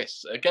those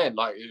twists again,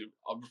 like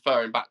I'm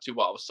referring back to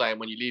what I was saying,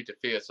 when you leave the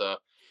theater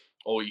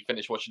or you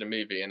finish watching a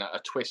movie and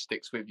a twist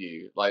sticks with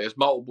you. Like there's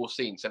multiple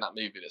scenes in that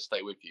movie that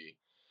stay with you,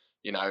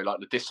 like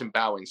the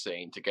disemboweling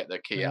scene to get the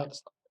key out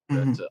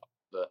of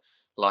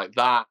like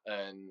that,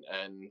 and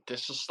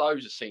there's just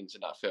loads of scenes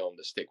in that film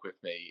that stick with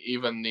me.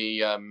 Even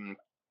the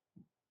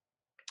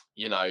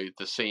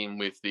the scene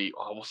with the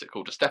what's it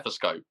called, the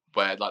stethoscope,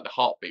 where like the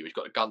heartbeat, which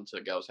got a gun to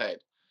the girl's head.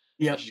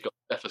 Yep. And she's got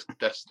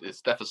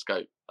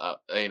stethoscope.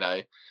 You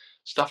know,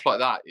 stuff like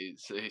that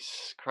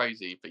is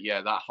crazy. But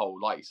yeah, that whole,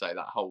 like you say,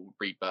 that whole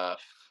rebirth,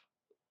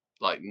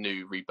 like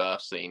new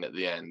rebirth scene at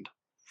the end,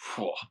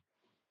 phew,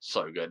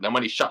 so good. And then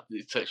when he shuts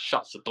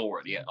the door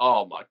at the end,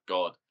 oh my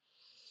god,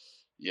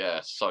 yeah,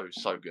 so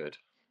good,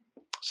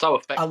 so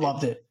effective. I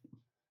loved it.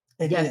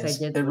 It Yes, I is.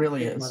 did. It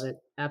really Did love is. it.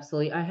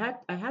 Absolutely. I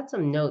had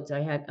some notes.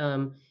 I had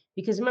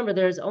because remember,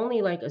 there's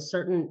only like a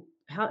certain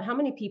how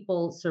many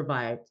people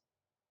survived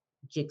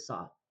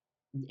Jigsaw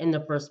in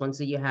the first one.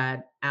 So you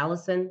had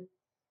Allison,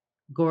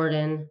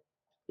 Gordon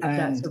that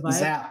And survived.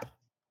 Zap.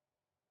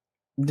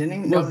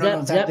 Didn't he? Well,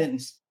 No, Zap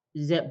didn't.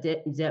 Zep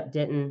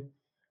didn't.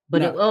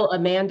 But No.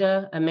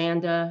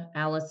 Amanda,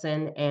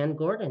 Allison, and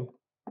Gordon.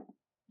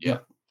 Yeah.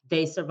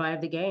 They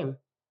survived the game.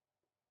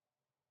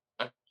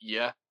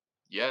 Yeah.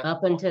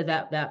 Up until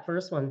that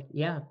first one.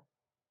 Yeah.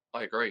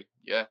 I agree.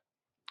 Yeah.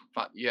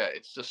 But yeah,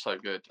 it's just so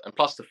good. And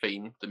plus the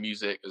theme, the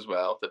music as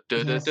well. The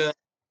da-da-da,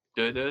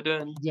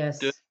 da-da-da, Yes.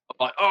 da. I'm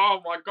like, oh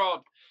my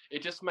god.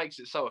 It just makes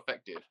it so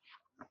effective.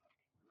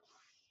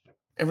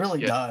 It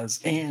really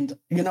does. And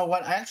you know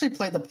what? I actually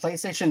played the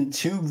PlayStation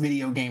 2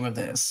 video game of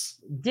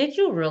this. Did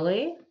you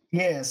really?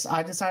 Yes,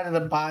 I decided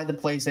to buy the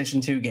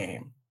PlayStation 2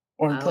 game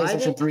or the I PlayStation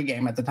didn't- 3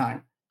 game at the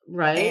time.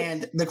 Right.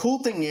 And the cool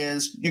thing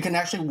is you can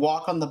actually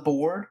walk on the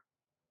board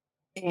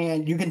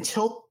and you can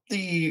tilt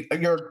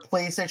your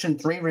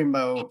PlayStation 3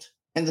 remote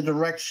in the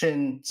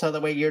direction so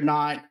that way you're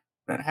not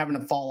having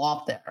to fall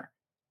off there.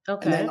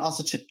 Okay. And then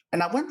also,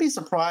 and I wouldn't be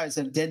surprised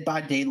if Dead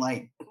by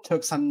Daylight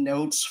took some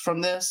notes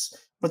from this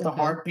with the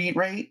Okay. heartbeat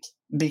rate,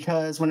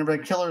 because whenever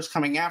the killer is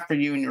coming after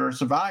you and you're a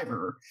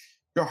survivor,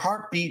 your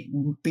heartbeat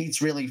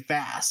beats really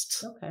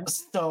fast. Okay.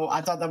 So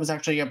I thought that was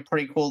actually a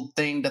pretty cool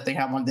thing that they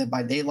have on Dead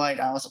by Daylight.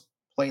 I also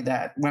played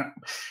that when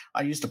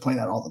I used to play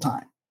that all the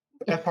time.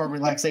 That's for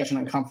relaxation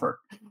and comfort.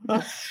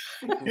 But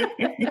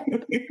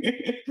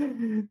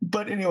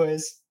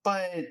anyways,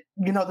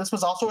 this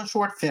was also a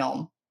short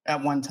film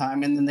at one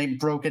time, and then they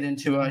broke it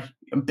into a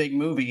big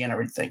movie and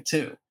everything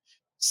too.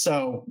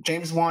 So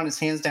James Wan is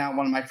hands down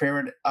one of my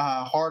favorite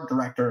horror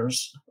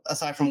directors,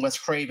 aside from Wes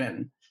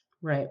Craven.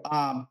 Right.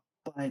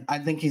 But I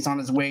think he's on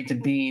his way to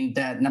being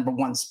that number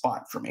one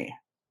spot for me.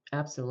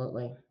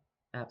 Absolutely.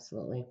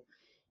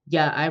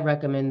 Yeah, I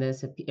recommend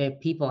this. If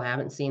people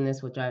haven't seen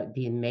this, which I'd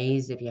be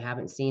amazed if you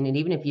haven't seen it,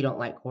 even if you don't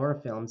like horror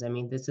films. I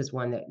mean, this is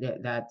one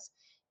that's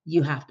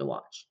you have to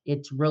watch.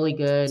 It's really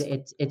good.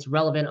 It's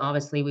relevant.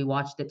 Obviously, we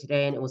watched it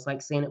today, and it was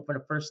like seeing it for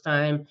the first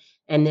time.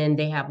 And then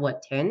they have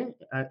what 10?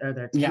 Are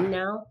there 10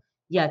 now?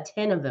 Yeah,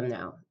 10 of them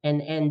now.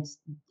 And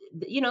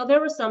there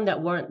were some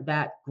that weren't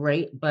that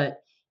great,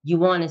 but you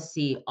want to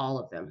see all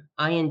of them.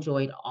 I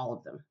enjoyed all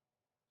of them.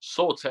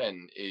 Saw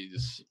 10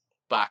 is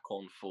back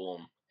on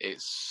form.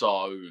 It's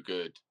so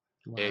good.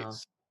 Wow.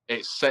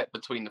 It's set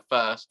between the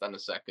first and the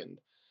second,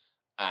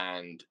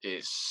 and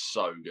it's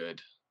so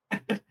good.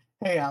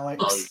 Hey,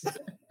 Alex.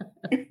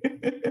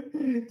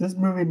 This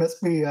movie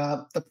must be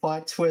the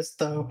plot twist,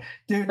 though.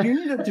 Dude, you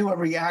need to do a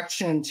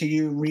reaction to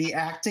you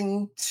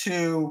reacting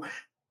to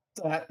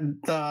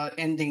the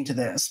ending to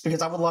this,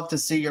 because I would love to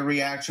see your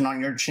reaction on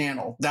your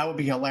channel. That would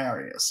be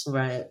hilarious.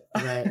 Right.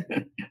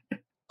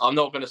 I'm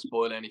not going to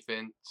spoil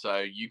anything, so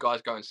you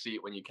guys go and see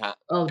it when you can.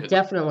 Oh,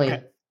 definitely.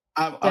 Okay.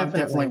 I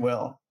definitely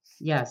will.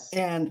 Yes.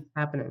 And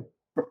happening.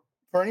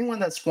 For anyone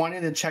that's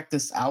wanting to check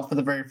this out for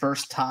the very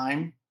first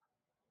time,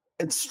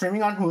 it's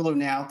streaming on Hulu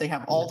now. They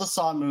have all the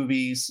Saw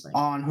movies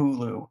on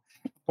Hulu.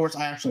 Of course,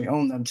 I actually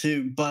own them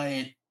too,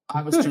 but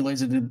I was too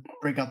lazy to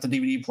break out the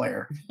DVD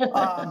player.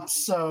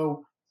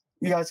 So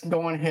you guys can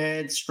go on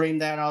ahead, stream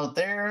that out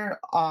there.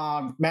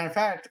 Matter of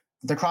fact,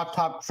 the Crop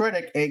Top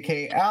Critic,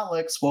 aka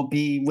Alex, will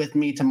be with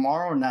me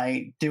tomorrow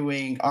night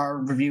doing our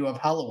review of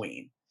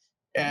Halloween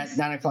at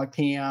 9:00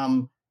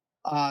 p.m.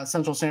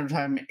 Central Standard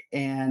Time,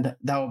 and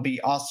that will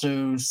be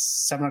also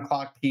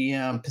 7:00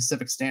 p.m.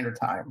 Pacific Standard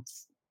Time.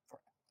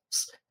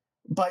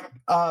 But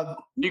if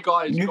you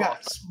guys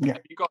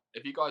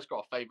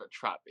got a favorite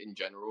trap in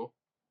general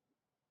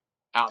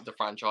out of the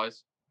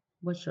franchise?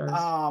 What's yours?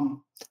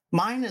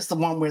 Mine is the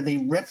one where they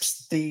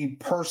rips the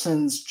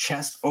person's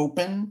chest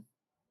open.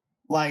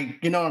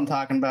 Like, you know what I'm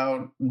talking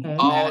about. Okay.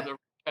 Oh,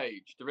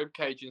 the rib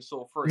cage in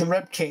Saw 3. The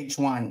rib cage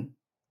one.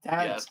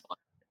 Yes.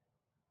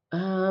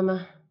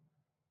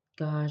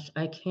 Gosh,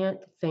 I can't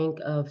think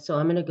of. So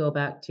I'm gonna go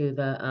back to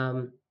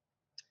the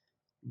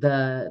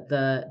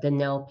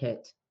nail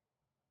pit.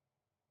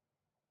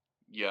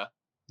 Yeah.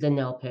 The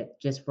nail pit,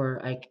 just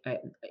for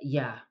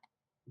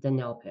the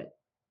nail pit.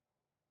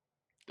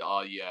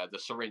 Oh yeah, the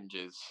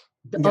syringes.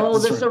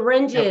 The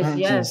syringes.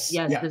 Yes,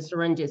 Yeah. the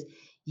syringes.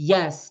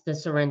 Yes, the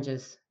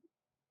syringes.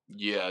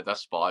 Yeah,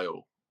 that's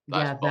vile.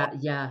 That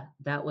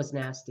was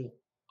nasty.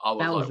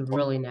 That was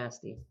really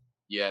nasty.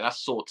 Yeah, that's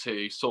Saw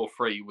 2. Saw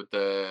 3 with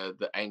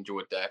the Angel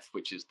of Death,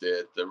 which is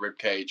the rib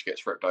cage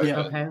gets ripped open.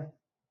 Yeah. Okay.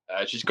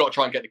 She's got to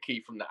try and get the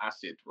key from the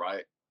acid,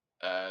 right?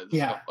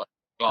 Yeah. A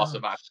glass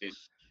of acid.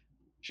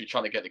 She's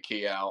trying to get the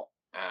key out,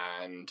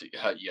 and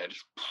I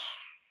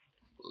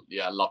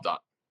love that.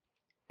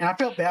 And I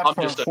feel bad I'm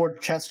for just a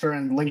Ford Chester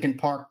and Lincoln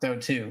Park though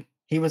too.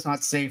 He was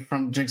not safe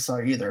from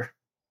Jigsaw either.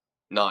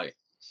 no.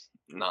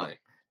 God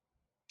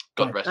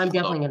But rest I'm his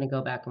soul. definitely going to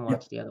go back and yeah,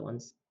 watch the other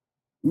ones.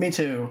 me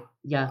too.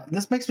 Yeah,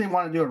 This makes me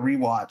want to do a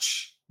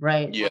rewatch.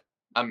 right. Yeah,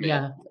 and me.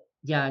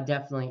 Yeah,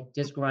 definitely.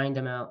 Just grind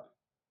them out.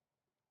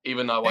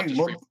 Even though I Hey,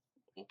 just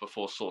well,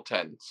 before Saw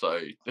 10,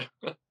 so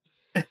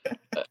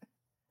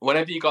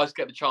whenever you guys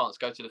get the chance,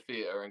 go to the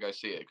theater and go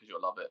see it because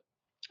you'll love it.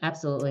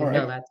 Absolutely. all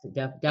No, right.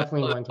 that's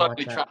definitely There's one to so watch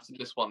many that. traps in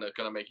this one that are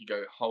gonna make you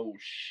go, "Oh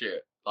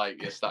shit!"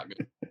 Like it's that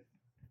good.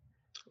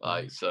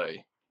 Like so,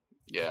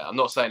 yeah. I'm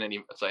not saying any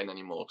more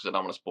because I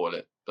don't want to spoil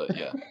it. But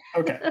yeah.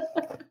 Okay.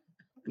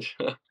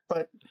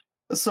 But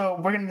so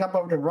we're gonna jump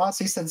over to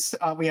Rossi since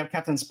we have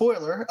Captain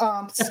Spoiler.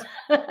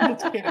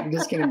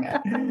 Just kidding,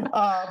 Matt.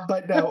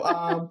 But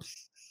no,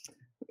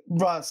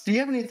 Russ, do you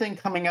have anything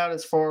coming out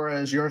as far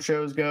as your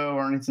shows go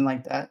or anything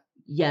like that?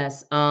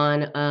 Yes,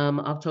 on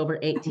October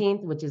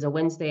 18th, which is a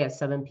Wednesday at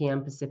 7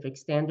 p.m. Pacific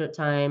Standard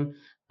Time,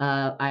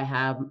 I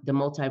have the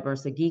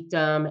Multiverse of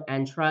Geekdom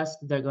and Trust.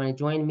 They're going to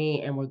join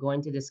me, and we're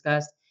going to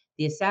discuss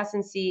the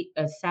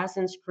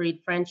Assassin's Creed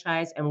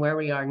franchise and where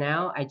we are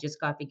now. I just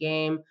got the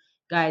game.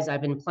 Guys,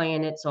 I've been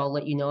playing it, so I'll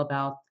let you know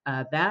about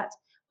that.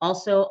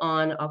 Also,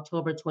 on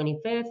October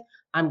 25th,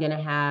 I'm going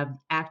to have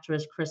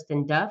actress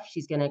Kristen Duff.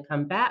 She's going to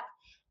come back,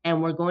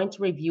 and we're going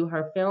to review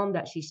her film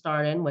that she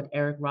starred in with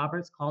Eric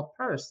Roberts called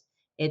Purse.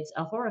 It's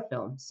a horror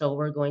film. So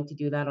we're going to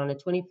do that on the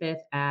 25th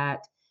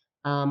at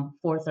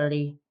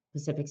 4:30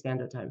 Pacific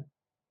Standard Time.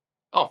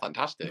 Oh,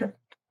 fantastic! Okay.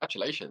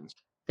 Congratulations.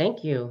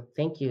 Thank you.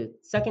 Thank you.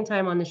 Second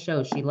time on the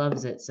show. She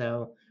loves it.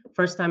 So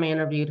first time I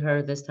interviewed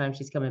her. This time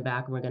she's coming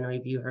back and we're going to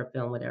review her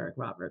film with Eric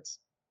Roberts.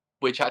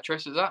 Which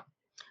actress is that?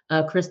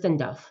 Kristen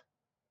Duff.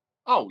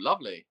 Oh,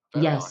 lovely.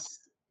 Very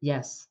nice.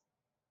 Yes.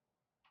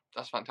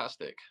 That's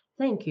fantastic.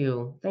 Thank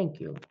you.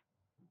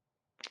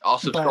 I'll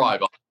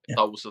subscribe. Yeah.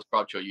 I will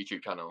subscribe to your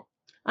YouTube channel.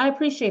 I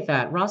appreciate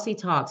that. Rossi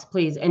Talks,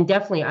 please. And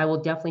definitely, I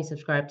will definitely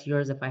subscribe to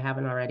yours if I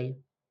haven't already.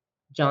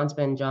 John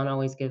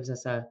always gives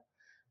us a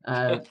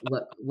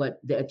what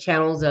the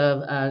channels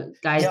of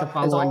guys to Yep, it's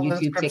follow on all in the YouTube,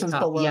 descriptions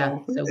TikTok. Yeah,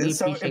 below. so we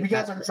So if appreciate you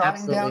guys that. are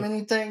jotting down Absolutely.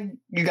 anything,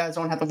 you guys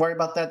don't have to worry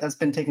about that. That's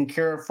been taken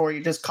care of for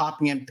you. Just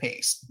copy and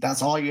paste.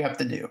 That's all you have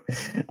to do.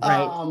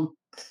 Right.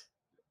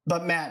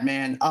 But Matt,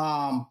 man,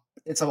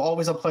 it's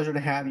always a pleasure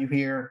to have you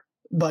here.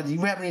 But do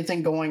you have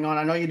anything going on?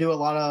 I know you do a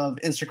lot of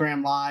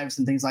Instagram lives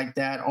and things like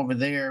that over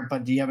there,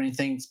 but do you have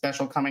anything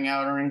special coming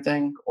out or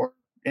anything? Or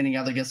any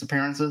other guest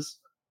appearances?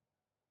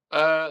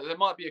 There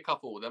might be a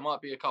couple. There might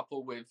be a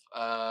couple with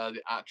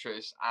the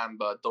actress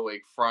Amber Doig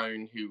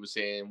Throne, who was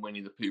in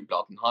Winnie the Pooh,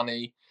 Blood and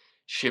Honey.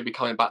 She'll be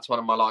coming back to one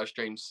of my live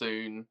streams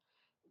soon.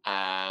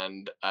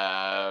 And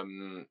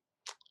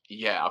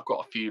yeah, I've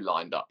got a few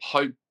lined up.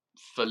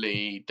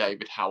 Hopefully,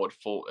 David Howard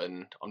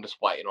Thornton. I'm just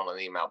waiting on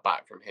an email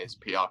back from his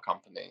PR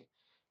company.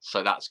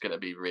 So that's going to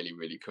be really,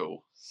 really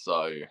cool.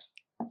 So,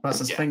 Plus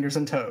his fingers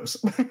and toes.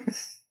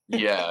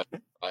 yeah,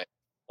 right,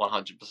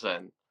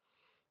 100%.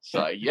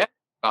 So, yeah,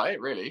 about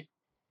it, really.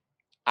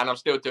 And I'm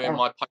still doing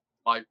my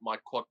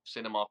quad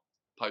cinema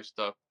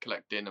poster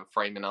collecting and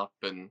framing up.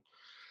 And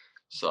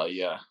so,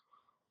 yeah.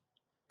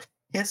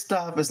 His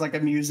stuff is like a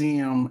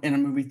museum in a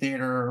movie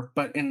theater,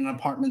 but in an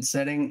apartment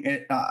setting.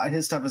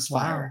 His stuff is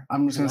fire.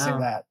 I'm just going to say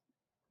that.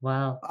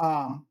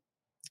 Wow.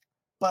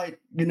 But,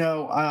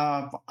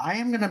 I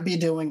am going to be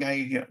doing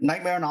a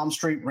Nightmare on Elm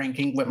Street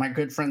ranking with my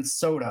good friend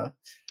Soda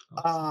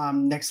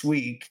next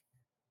week.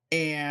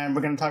 And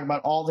we're going to talk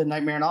about all the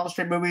Nightmare on Elm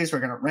Street movies. We're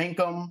going to rank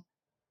them.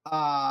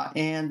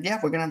 And yeah,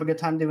 we're going to have a good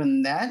time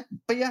doing that.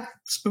 But yeah,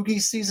 spooky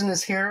season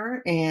is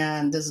here.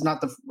 And this is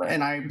not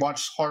and I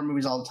watch horror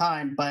movies all the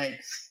time, but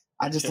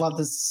I just love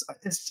this.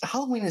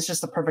 Halloween is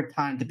just the perfect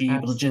time to be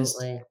able to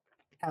just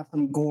have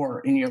some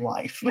gore in your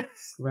life.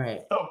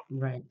 Right. So,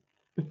 right.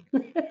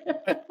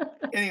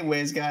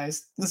 anyways,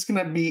 guys, this is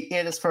going to be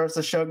it as far as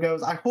the show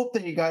goes. I hope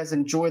that you guys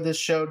enjoy this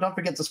show. Don't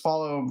forget to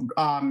follow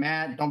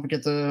Matt. Don't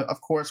forget to, of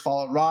course,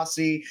 follow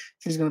Rossi.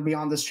 She's going to be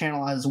on this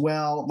channel as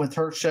well with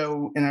her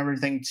show and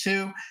everything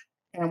too.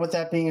 And with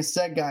that being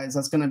said, guys,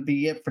 that's going to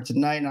be it for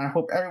tonight. And I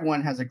hope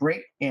everyone has a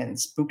great and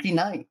spooky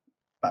night.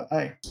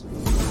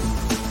 Bye-bye.